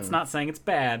 And that's not saying it's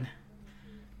bad,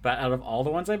 but out of all the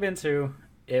ones I've been to,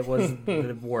 it was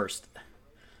the worst.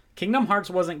 Kingdom Hearts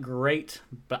wasn't great,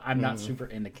 but I'm not super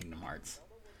into Kingdom Hearts.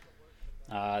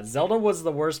 Zelda was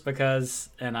the worst because,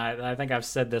 and I think I've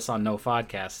said this on No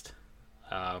Podcast,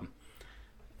 and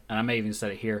I may even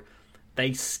said it here,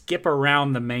 they skip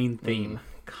around the main theme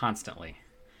constantly.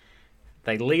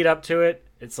 They lead up to it,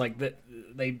 It's like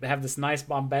they have this nice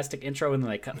bombastic intro and then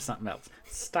they cut to something else.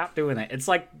 Stop doing it. It's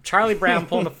like Charlie Brown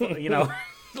pulling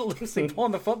Lucy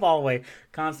pulling the football away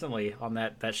constantly on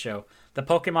that show. The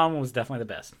Pokemon one was definitely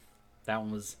the best. That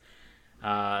one was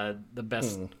the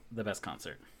best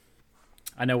concert.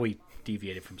 I know we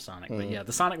deviated from Sonic, but yeah,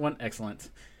 the Sonic one, excellent.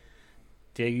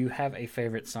 Do you have a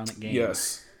favorite Sonic game?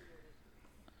 Yes.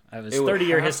 Of his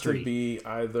 30-year history. To be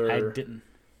either. I didn't.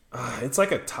 It's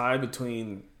like a tie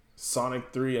between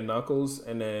Sonic 3 and Knuckles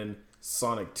and then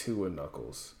Sonic 2 and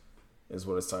Knuckles is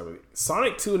what it's tied with.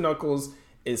 Sonic 2 and Knuckles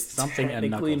is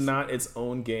technically not its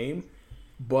own game,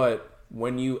 but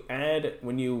when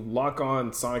you lock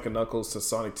on Sonic and Knuckles to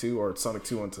Sonic 2 or Sonic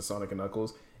 2 onto Sonic and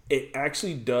Knuckles, it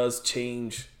actually does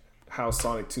change how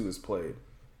Sonic 2 is played.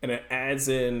 And it adds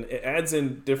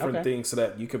in different things so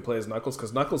that you can play as Knuckles,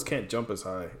 because Knuckles can't jump as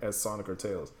high as Sonic or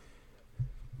Tails.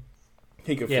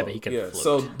 He can float. But he can float.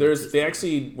 So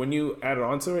when you add it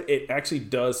onto it, it actually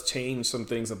does change some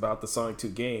things about the Sonic 2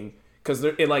 game, because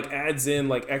it like adds in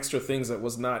like extra things that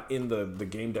was not in the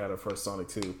game data for Sonic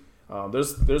 2.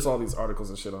 There's all these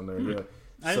articles and shit on there. Yeah,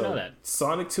 I didn't know that.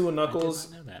 Sonic 2 and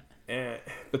Knuckles. I did not know that. And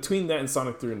between that and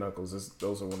Sonic 3 and Knuckles,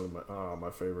 those are one of my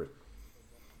favorite.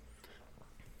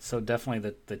 So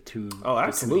definitely the two. Oh,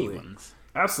 absolutely, the 2D ones.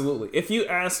 Absolutely. If you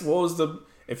ask what was the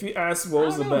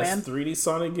best 3D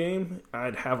Sonic game,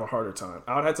 I'd have a harder time.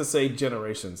 I would have to say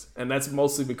Generations, and that's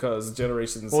mostly because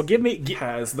Generations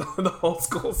has the old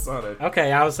school Sonic.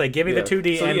 Okay, I would say give me the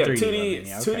 2D and 3D.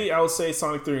 2D, I would say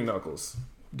Sonic 3 and Knuckles.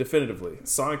 Definitively.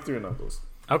 Sonic 3 and Knuckles.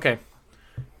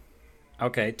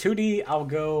 Okay, 2D, I'll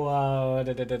go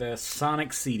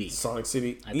Sonic CD. Sonic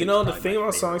CD. You know, the thing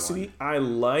about Sonic CD, I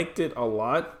liked it a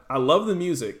lot. I love the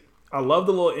music. I love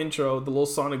the little intro. The little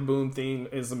Sonic Boom theme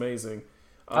is amazing.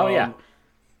 Oh, yeah.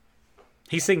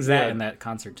 He sings that in that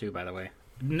concert, too, by the way.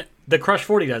 The Crush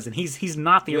 40 does, and he's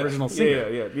not the original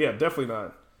singer. Yeah, definitely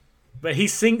not. But he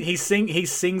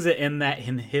sings it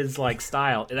in his like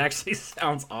style. It actually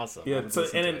sounds awesome. Yeah,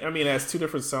 it has two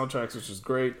different soundtracks, which is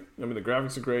great. I mean, the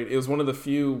graphics are great. It was one of the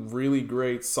few really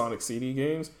great Sonic CD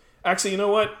games. Actually, you know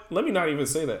what? Let me not even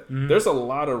say that. Mm-hmm. There's a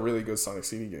lot of really good Sonic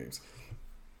CD games.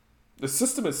 The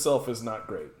system itself is not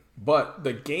great, but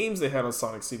the games they had on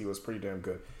Sonic CD was pretty damn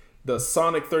good. The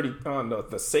Sega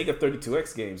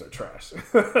 32X games are trash,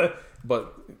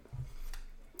 but.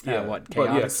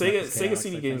 Sega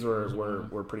CD games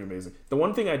were pretty amazing. The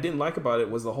one thing I didn't like about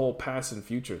it was the whole past and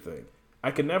future thing.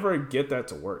 I could never get that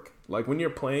to work. Like when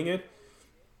you're playing it,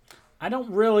 I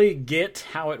don't really get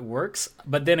how it works.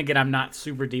 But then again, I'm not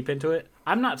super deep into it.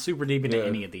 I'm not super deep into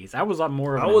any of these. I was on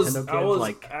more of a Nintendo kid,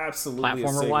 like absolutely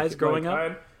platformer wise growing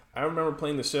up. I remember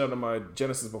playing the shit out of my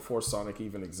Genesis before Sonic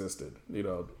even existed. You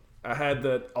know, I had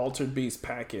that Altered Beast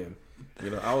pack-in.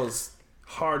 You know, I was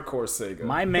hardcore Sega.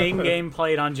 My main game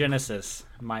played on Genesis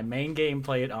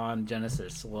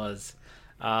was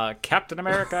Captain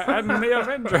America and the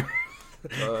Avengers.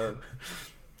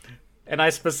 And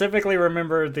I specifically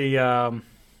remember the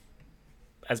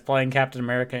as playing Captain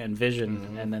America and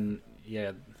Vision, and then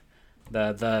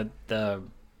the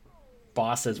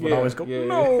bosses would always go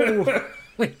no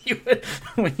when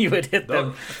you would hit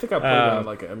them. I think I played on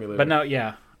like an emulator. But no,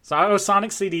 yeah. So I was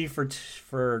Sonic CD for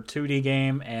 2D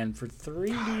game, and for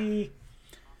 3D,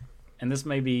 and this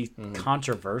may be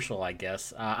controversial, I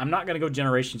guess. I'm not going to go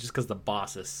Generations just because the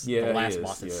boss is the last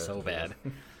boss is so bad.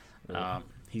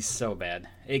 He's so bad.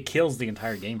 It kills the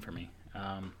entire game for me.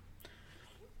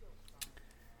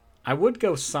 I would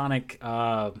go Sonic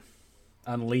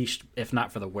Unleashed if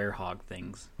not for the Werehog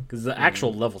things, because the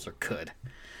actual levels are good.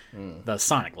 The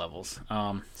Sonic levels.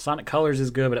 Sonic Colors is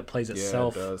good, but it plays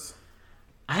itself. Yeah, it does.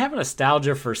 I have a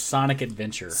nostalgia for Sonic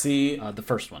Adventure. See, the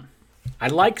first one. I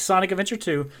like Sonic Adventure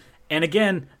 2, and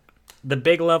again, the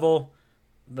big level,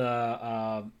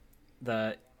 the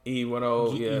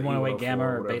E108 Gamma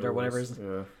or Beta or whatever it is.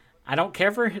 Yeah. I don't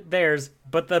care for theirs,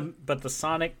 but the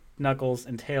Sonic, Knuckles,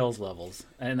 and Tails levels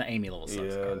and the Amy levels. Yeah.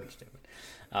 Kind of stupid.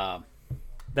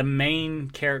 The main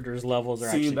characters levels are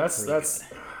actually pretty good.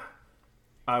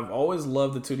 I've always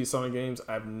loved the 2D Sonic games.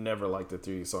 I've never liked the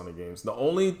 3D Sonic games. The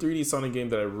only 3D Sonic game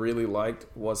that I really liked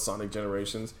was Sonic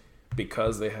Generations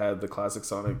because they had the classic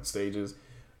Sonic stages.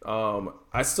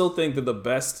 I still think that the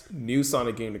best new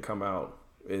Sonic game to come out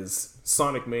is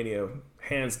Sonic Mania,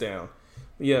 hands down.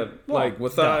 Yeah,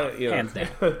 hands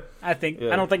down. I think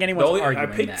I don't think anyone's arguing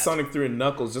that. I picked Sonic 3 and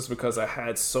Knuckles just because I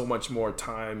had so much more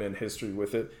time and history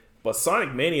with it. But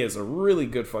Sonic Mania is a really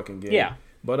good fucking game. Yeah.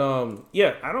 But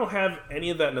I don't have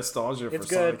any of that nostalgia for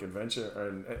Sonic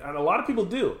Adventure, and a lot of people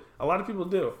do.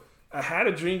 I had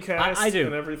a Dreamcast I do.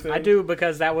 and everything. I do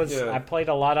because that was Yeah. I played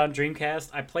a lot on Dreamcast.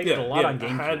 I played it a lot on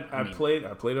GameCube. I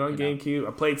played it on GameCube.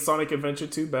 I played Sonic Adventure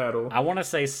 2 Battle. I want to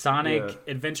say Sonic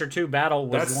Adventure 2 Battle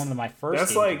was one of my first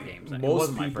That's GameCube like games. It most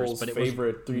wasn't my people's first, but it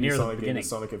favorite was 3D near the Sonic game beginning. is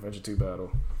Sonic Adventure 2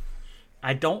 Battle.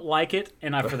 I don't like it,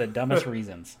 and for the dumbest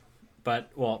reasons.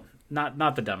 But well,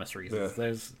 not the dumbest reasons. Yeah.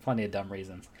 There's plenty of dumb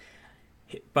reasons.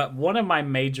 But one of my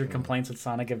major complaints with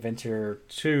Sonic Adventure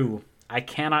 2, I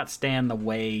cannot stand the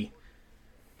way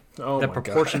the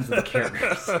proportions of the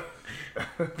characters.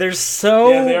 They're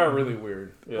so yeah, they are really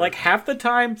weird. Yeah. like half the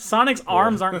time Sonic's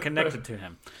arms aren't connected to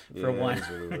him for one. It's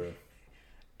really weird.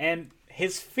 And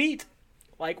his feet,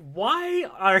 like why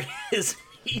are his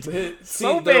feet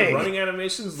so the big? running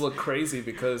animations look crazy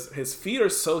because his feet are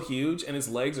so huge and his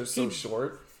legs are so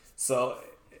short. So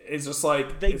it's just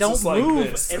like They don't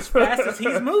move as fast as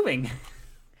he's moving.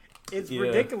 It's Yeah.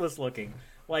 ridiculous looking.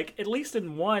 Like at least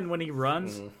in one when he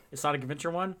runs, the Sonic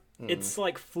Adventure one, it's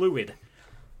like fluid.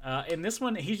 In this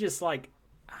one, he's just like,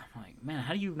 I'm like, man,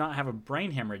 how do you not have a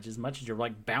brain hemorrhage as much as you're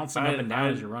like bouncing up and down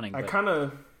as you're running? I But kind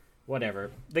of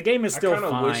whatever. The game is still I kind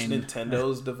of wish fine.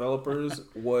 Nintendo's developers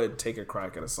would take a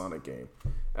crack at a Sonic game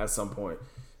at some point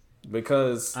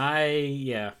because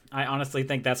I honestly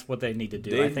think that's what they need to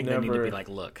do. I think they need to be like,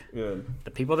 look, yeah,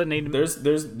 the people that need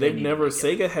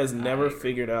Sega has never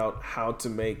figured out how to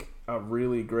make a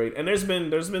really great, and there's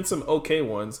been some okay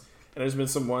ones and there's been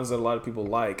some ones that a lot of people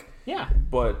like. Yeah.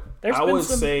 But There's I been would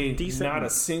some say decent not a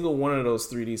ones. single one of those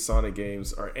 3D Sonic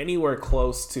games are anywhere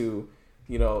close to,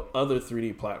 other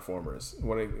 3D platformers.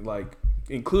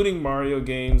 Including Mario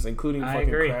games, including I fucking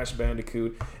agree. Crash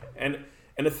Bandicoot. And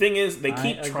the thing is, they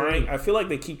keep trying. I feel like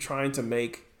they keep trying to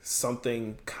make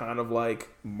something kind of like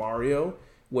Mario,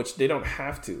 which they don't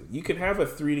have to. You can have a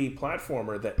 3D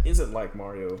platformer that isn't like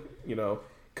Mario,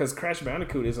 because Crash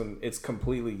Bandicoot it's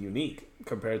completely unique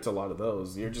compared to a lot of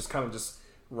those. You're just kind of just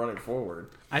running forward.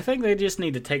 I think they just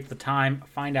need to take the time,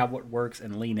 find out what works,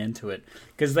 and lean into it.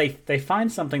 Because they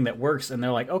find something that works, and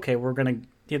they're like, okay, we're gonna.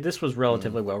 Yeah, this was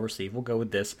relatively well received. We'll go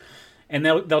with this, and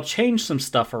they'll change some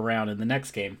stuff around in the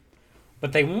next game,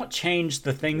 but they won't change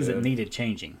the things that needed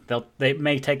changing. They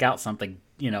may take out something,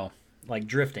 like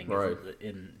drifting, Right.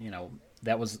 and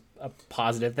that was a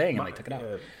positive thing, and they took it out.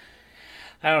 Yeah.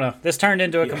 I don't know. This turned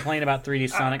into a complaint about 3D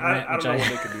Sonic. I don't know what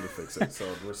they could do to fix it. So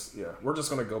we're just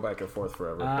gonna go back and forth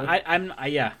forever. I'm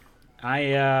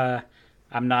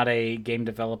not a game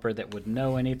developer that would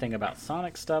know anything about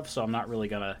Sonic stuff, so I'm not really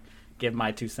gonna give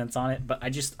my 2 cents on it. But I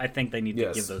think they need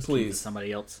to give those keys to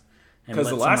somebody else. Because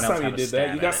the last time you did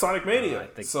that, you got it. Sonic Mania.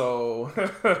 So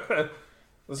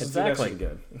let's just do that shit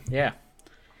again. Yeah.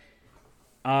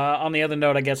 On the other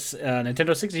note, I guess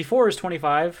Nintendo 64 is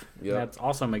 25. Yep. That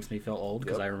also makes me feel old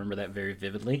because Yep. I remember that very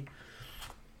vividly.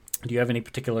 Do you have any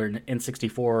particular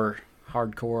N64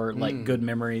 hardcore good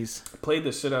memories? Played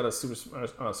the shit out of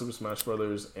Super Smash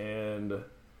Brothers and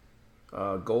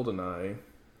GoldenEye,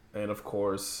 and of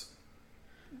course,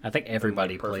 I think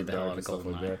everybody Perfect played the hell Dark out and of stuff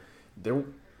like GoldenEye. that.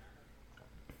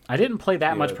 I didn't play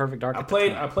that much Perfect Dark. I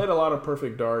played a lot of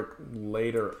Perfect Dark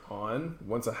later on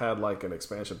once I had like an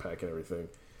expansion pack and everything.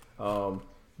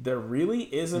 There really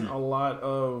isn't a lot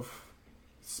of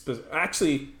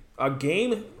actually a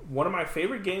game. One of my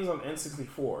favorite games on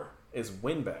N64 is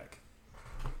Winback,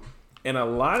 and a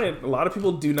lot of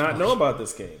people do not know about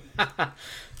this game.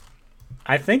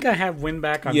 I think I have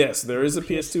Winback on. Yes, there is a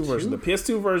PS2 PS2 version. The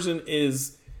PS2 version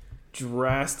is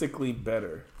drastically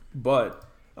better, but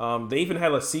they even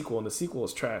had a sequel, and the sequel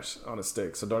is trash on a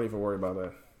stick, so don't even worry about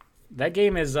that. That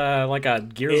game is like a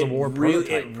Gears of War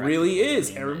prototype. It really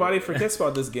is. Everybody forgets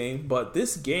about this game, but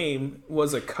this game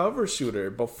was a cover shooter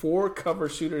before cover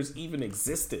shooters even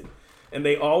existed. And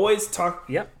they always talk.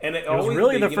 Yep. And it was always,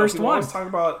 really the first people one. always talk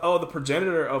about, the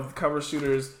progenitor of cover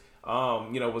shooters,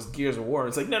 was Gears of War.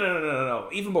 It's like, no.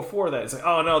 Even before that, it's like,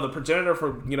 oh no, the progenitor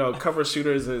for, cover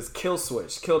shooters is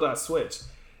Kill.Switch.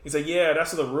 He's like, yeah,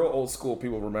 that's what the real old school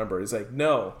people remember. He's like,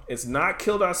 no, it's not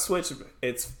Kill.Switch.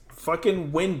 It's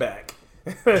fucking Winback.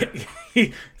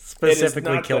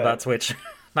 Specifically Kill.Switch.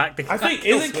 Not the, I think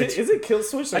is it Kill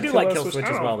Switch? I do like Kill Switch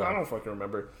as well, though. I don't fucking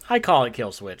remember. I call it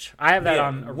Kill Switch. I have that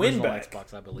on original Winback.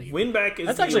 Xbox, I believe. Winback is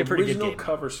That's the actually a pretty good original game,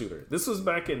 cover shooter. This was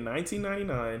back in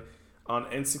 1999 on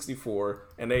N64,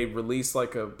 and they released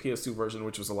like a PS2 version,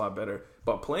 which was a lot better.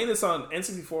 But playing this on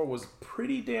N64 was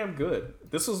pretty damn good.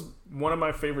 This was one of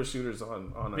my favorite shooters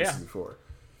on N64.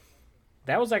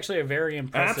 That was actually a very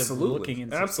impressive looking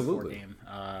N64 game.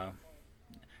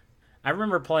 I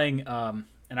remember playing,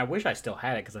 and I wish I still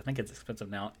had it because I think it's expensive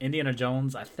now. Indiana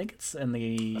Jones. I think it's in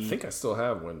the. I think I still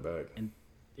have Winback.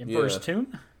 In First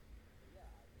Tune.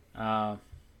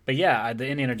 But yeah, the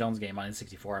Indiana Jones game on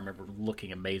N64, I remember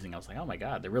looking amazing. I was like, oh my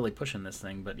god, they're really pushing this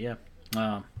thing. But yeah,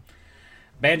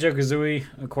 Banjo-Kazooie,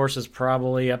 of course, is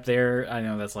probably up there. I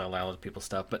know that's like a lot of people's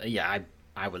stuff, but yeah,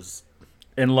 I was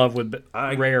in love with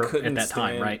Rare at that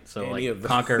time, right? So like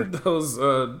Conquer those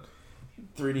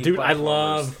 3D. Dude, I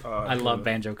love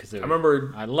Banjo-Kazooie. I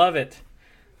remember, I love it.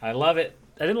 I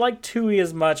didn't like Tooie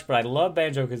as much, but I love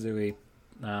Banjo-Kazooie.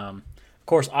 Of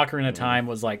course, Ocarina of Time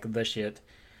was like the shit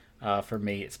for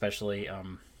me, especially.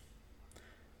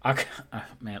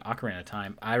 Ocarina of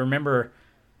Time. I remember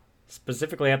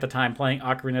specifically at the time playing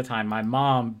Ocarina of Time. My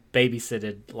mom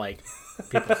babysitted like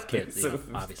people's kids,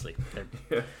 obviously.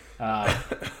 They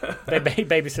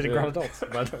babysitted grown adults,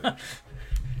 but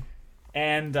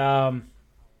and I don't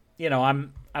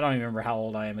even remember how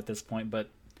old I am at this point, but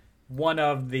one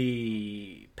of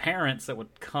the parents that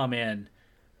would come in,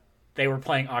 they were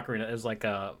playing Ocarina. It was like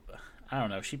I don't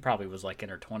know, she probably was like in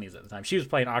her 20s at the time. She was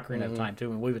playing Ocarina of Time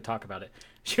too, and we would talk about it.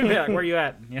 She would be like, where are you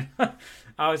at? I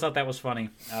always thought that was funny.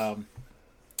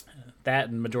 That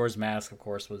and Majora's Mask, of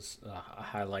course, was a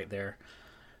highlight there.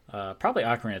 Probably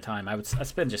Ocarina of Time. I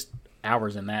spend just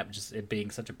hours in that, just it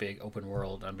being such a big open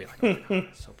world. I'd be like, oh my God,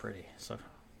 it's so pretty. So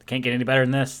can't get any better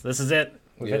than this. This is it.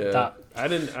 We've hit the top. I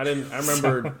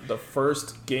remember the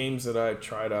first games that I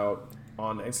tried out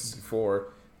on N64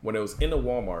 when it was in the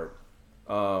Walmart.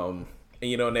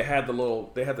 And they had the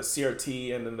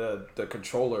CRT and then the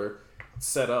controller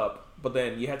set up, but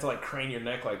then you had to like crane your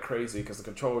neck like crazy because the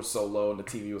controller was so low and the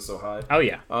TV was so high. Oh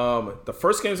yeah. The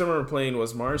first games I remember playing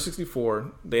was Mario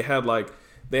 64. They had like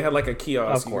a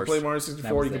kiosk. You could play Mario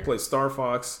 64. You could play Star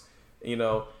Fox.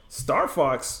 Star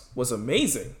Fox was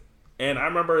amazing, and I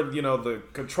remember the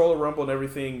controller rumble and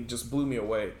everything just blew me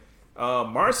away.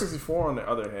 Mario 64 on the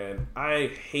other hand, I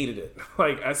hated it.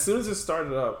 Like as soon as it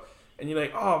started up. And you're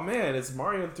like, oh man, it's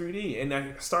Mario in 3D. And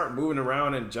I start moving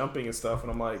around and jumping and stuff.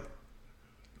 And I'm like,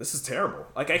 this is terrible.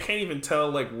 Like, I can't even tell,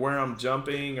 like, where I'm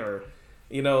jumping or,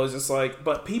 it's just like,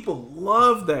 but people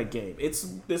love that game. It's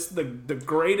the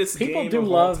greatest game of all time. People do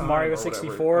love Mario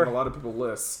 64. On a lot of people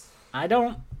lists. I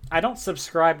don't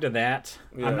subscribe to that.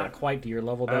 Yeah. I'm not quite to your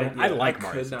level, though. I like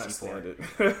Mario 64. I could not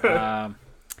stand it.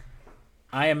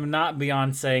 I am not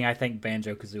beyond saying I think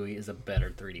Banjo-Kazooie is a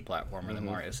better 3D platformer than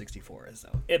Mario 64 is,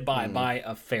 though. It by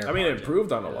a fair margin. It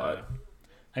improved on a lot.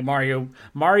 Like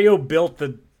Mario built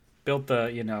the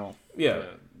the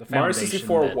Mario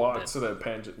 64 walked so that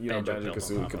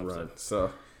Banjo-Kazooie could run.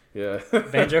 So yeah,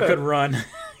 Banjo could run,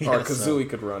 or Kazooie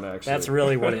could run. Actually, that's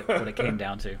really what it came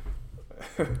down to.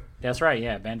 That's right.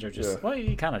 Yeah, Banjo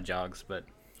he kind of jogs, but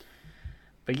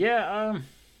yeah.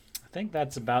 I think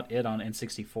that's about it on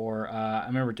N64. I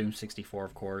remember Doom 64,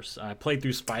 of course. I played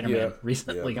through Spider-Man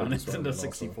recently on Nintendo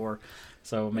 64. Also.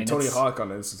 So and Tony Hawk on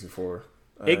N64.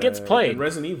 It gets played. And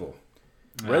Resident Evil.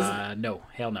 No,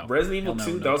 hell no. Resident Evil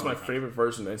 2, that was my favorite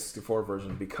version, the N64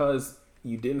 version, because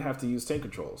you didn't have to use tank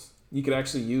controls. You could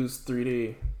actually use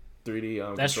 3D.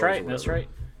 That's right. That's right.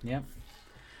 Yeah.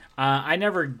 I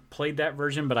never played that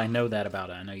version, but I know that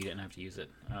about it. I know you didn't have to use it.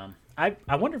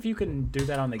 I wonder if you can do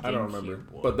that on the GameCube. I don't remember,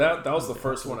 but that was the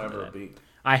first one I ever beat.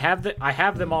 I have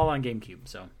them all on GameCube,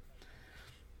 so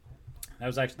that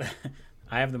was actually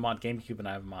I have them on GameCube and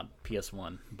I have them on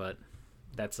PS1. But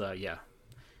that's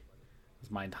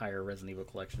my entire Resident Evil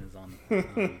collection is on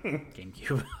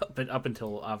GameCube, but up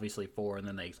until obviously 4, and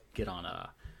then they get on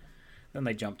then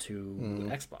they jump to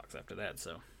Xbox after that.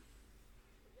 So.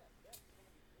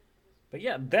 But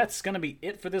yeah, that's going to be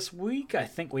it for this week. I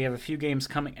think we have a few games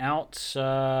coming out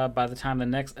by the time the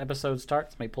next episode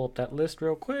starts. Let me pull up that list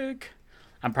real quick.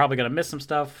 I'm probably going to miss some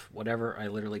stuff. Whatever, I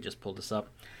literally just pulled this up.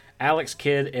 Alex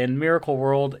Kidd in Miracle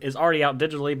World is already out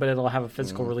digitally, but it'll have a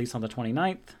physical release on the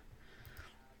 29th.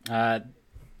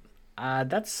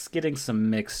 That's getting some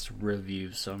mixed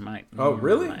reviews, so I might... Oh,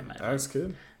 really? Alex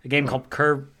Kidd? A game called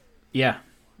Curve... Yeah.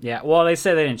 Well, they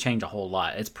say they didn't change a whole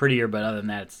lot. It's prettier, but other than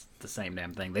that, it's the same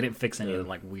damn thing. They didn't fix any of the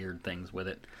like weird things with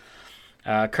it.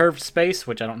 Curved Space,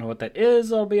 which I don't know what that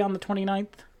is, will be on the 29th.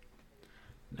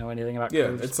 Know anything about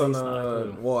Curved Space? Yeah, it's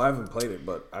on well, I haven't played it,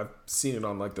 but I've seen it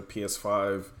on like the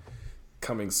PS5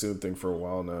 coming soon thing for a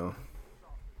while now.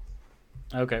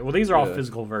 Okay, well these are all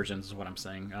physical versions is what I'm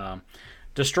saying.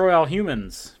 Destroy All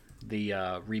Humans,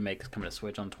 the remake is coming to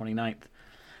Switch on the 29th.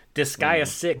 Disgaea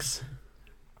 6,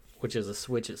 which is a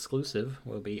Switch exclusive,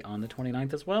 will be on the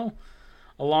 29th as well.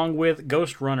 Along with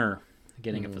Ghost Runner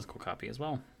getting a physical copy as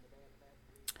well.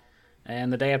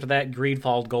 And the day after that,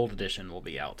 Greedfall Gold Edition will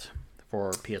be out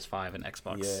for PS5 and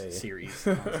Xbox Series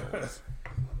consoles.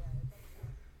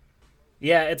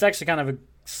 Yeah, it's actually kind of a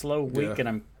slow week, and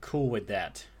I'm cool with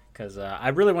that. Because I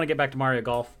really want to get back to Mario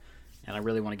Golf. and I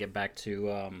really want to get back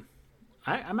to.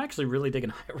 I'm actually really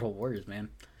digging Hyrule Warriors, man.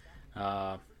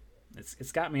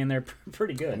 It's got me in there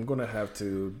pretty good. I'm gonna have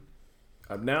to.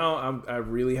 I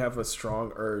really have a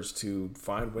strong urge to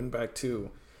find Winback 2,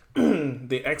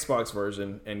 the Xbox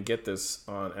version, and get this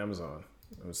on Amazon.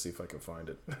 Let me see if I can find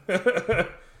it.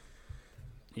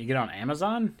 You get it on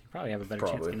Amazon, you probably have a better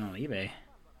chance of getting it on eBay.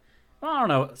 Well, I don't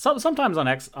know. Sometimes on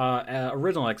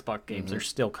original Xbox games, there's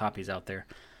still copies out there.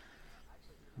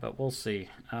 But we'll see.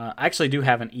 I actually do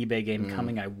have an eBay game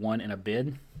coming. I won in a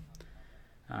bid.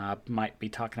 Might be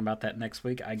talking about that next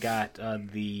week. I got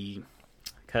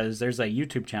because there's a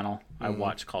YouTube channel I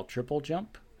watch called Triple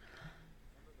Jump,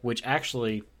 which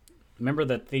actually, remember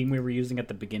the theme we were using at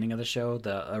the beginning of the show,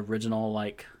 the original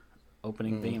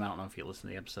opening theme? I don't know if you listened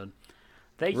to the episode.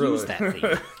 They used that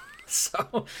theme.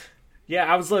 So,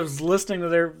 yeah, I was listening to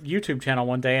their YouTube channel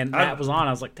one day, and that was on.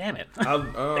 I was like, damn it. You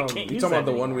talking about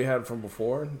the one we had from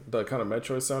before? The kind of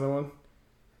Metroid sounding one?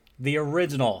 The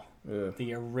original. Yeah.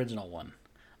 The original one.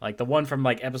 Like the one from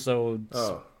episodes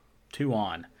 2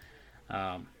 on.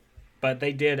 But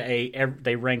they did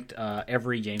they ranked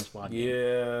every James Bond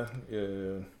game.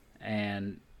 Yeah.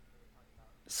 And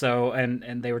so,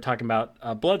 and they were talking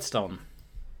about Bloodstone.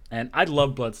 And I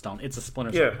love Bloodstone. It's a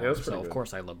Splinter Cell game, so of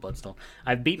course I love Bloodstone.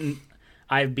 I've beaten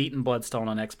Bloodstone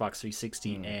on Xbox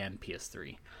 360 and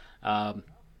PS3.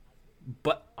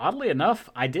 But oddly enough,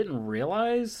 I didn't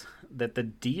realize that the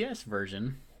DS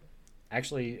version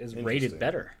actually is rated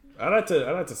better. I'd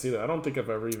like to see that. I don't think I've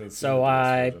ever even seen so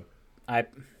I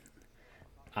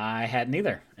hadn't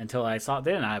either until I saw it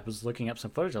then. I was looking up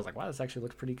some footage. I was like, wow, this actually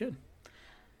looks pretty good.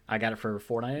 I got it for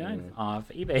 $4.99 off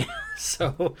eBay.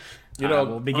 So,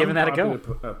 we'll be giving that a go.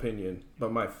 Opinion,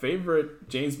 but my favorite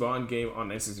James Bond game on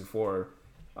N64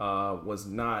 was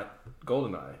not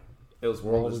GoldenEye. It was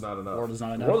World Is Not Enough. World Is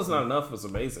Not Enough. World Is Not Enough was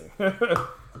amazing.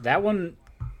 That one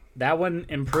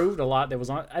improved a lot. There was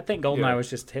I think GoldenEye was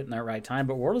just hitting that right time,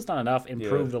 but World Is Not Enough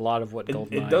improved a lot of what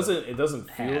GoldenEye. It doesn't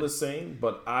feel the same,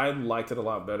 but I liked it a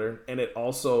lot better, and it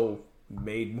also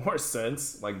made more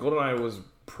sense. Like GoldenEye was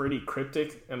pretty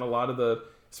cryptic in a lot of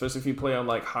especially if you play on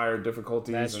higher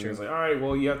difficulties. That's and true. It's like, all right,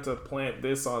 well, you have to plant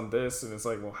this on this, and it's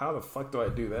like, well, how the fuck do I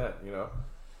do that?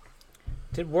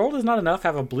 Did World Is Not Enough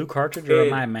have a blue cartridge, or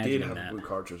am I imagining that? It did have a blue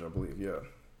cartridge, I believe. Yeah.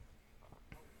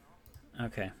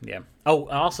 Okay, yeah. Oh,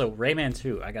 also, Rayman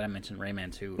 2. I gotta mention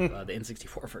Rayman 2. The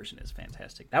N64 version is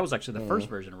fantastic. That was actually the first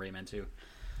version of Rayman 2.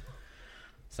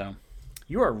 So,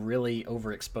 you are really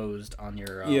overexposed on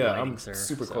your lighting, I'm sir.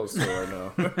 super close to it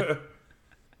right now.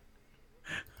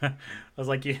 I was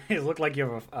like, you look like you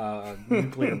have a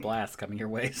nuclear blast coming your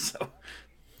way. So,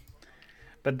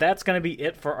 but that's going to be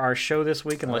it for our show this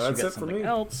week, unless you got something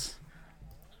else.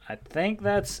 I think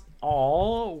that's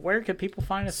all. Where can people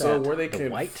find us? So where they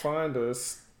can find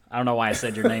us? I don't know why I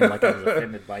said your name like I was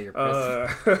offended by your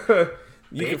presence.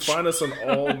 You can find us on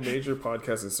all major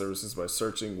podcasting services by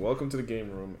searching "Welcome to the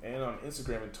Game Room" and on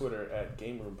Instagram and Twitter at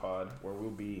GameRoomPod, where we'll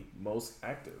be most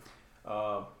active.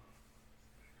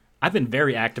 I've been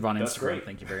very active on Instagram. Great.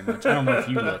 Thank you very much. I don't know if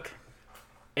you look.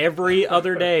 Every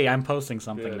other day, I'm posting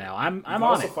something now. I'm on it.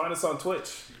 Also find us on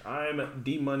Twitch. I'm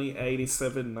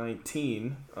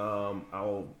DMoney8719.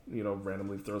 I'll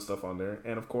randomly throw stuff on there,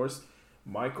 and of course,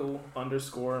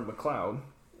 Michael_McLeod.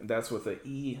 That's with a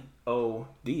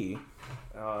EOD.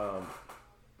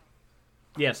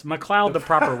 Yes, McLeod, the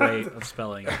proper way of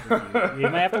spelling it. You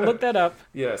may have to look that up.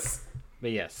 Yes. But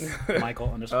yes,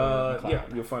 Michael_McLeod. Yeah,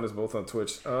 you'll find us both on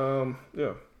Twitch. Yeah.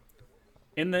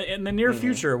 In the near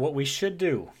future, what we should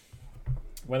do,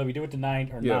 whether we do it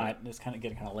tonight or not, it's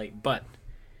getting kind of late. But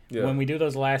when we do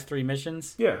those last 3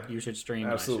 missions, you should stream.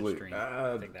 Absolutely. And I should stream.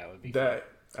 I think that would be fun.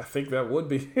 I think that would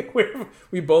be.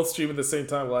 We both stream at the same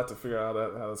time. We'll have to figure out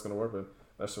how that's going to work. But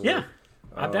that should work.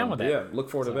 I'm down with that. Yeah, look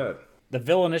forward to that. The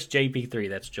villainous JP3,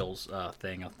 that's Joel's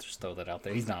thing. I'll just throw that out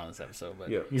there. He's not on this episode, but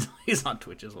he's on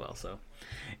Twitch as well. So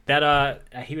that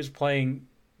he was playing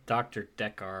Dr.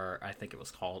 Deckar, I think it was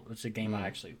called, which is a game I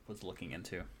actually was looking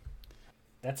into.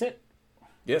 That's it.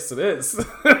 Yes, it is.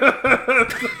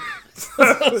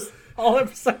 All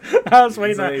episode. I was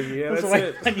waiting on you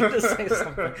to say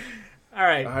something. All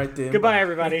right. Goodbye,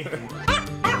 everybody.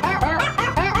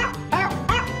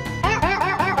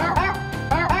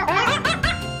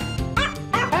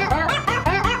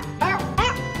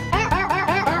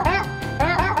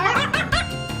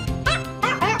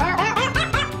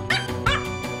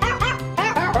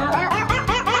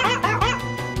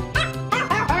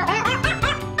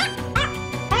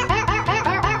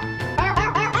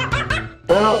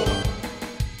 Well,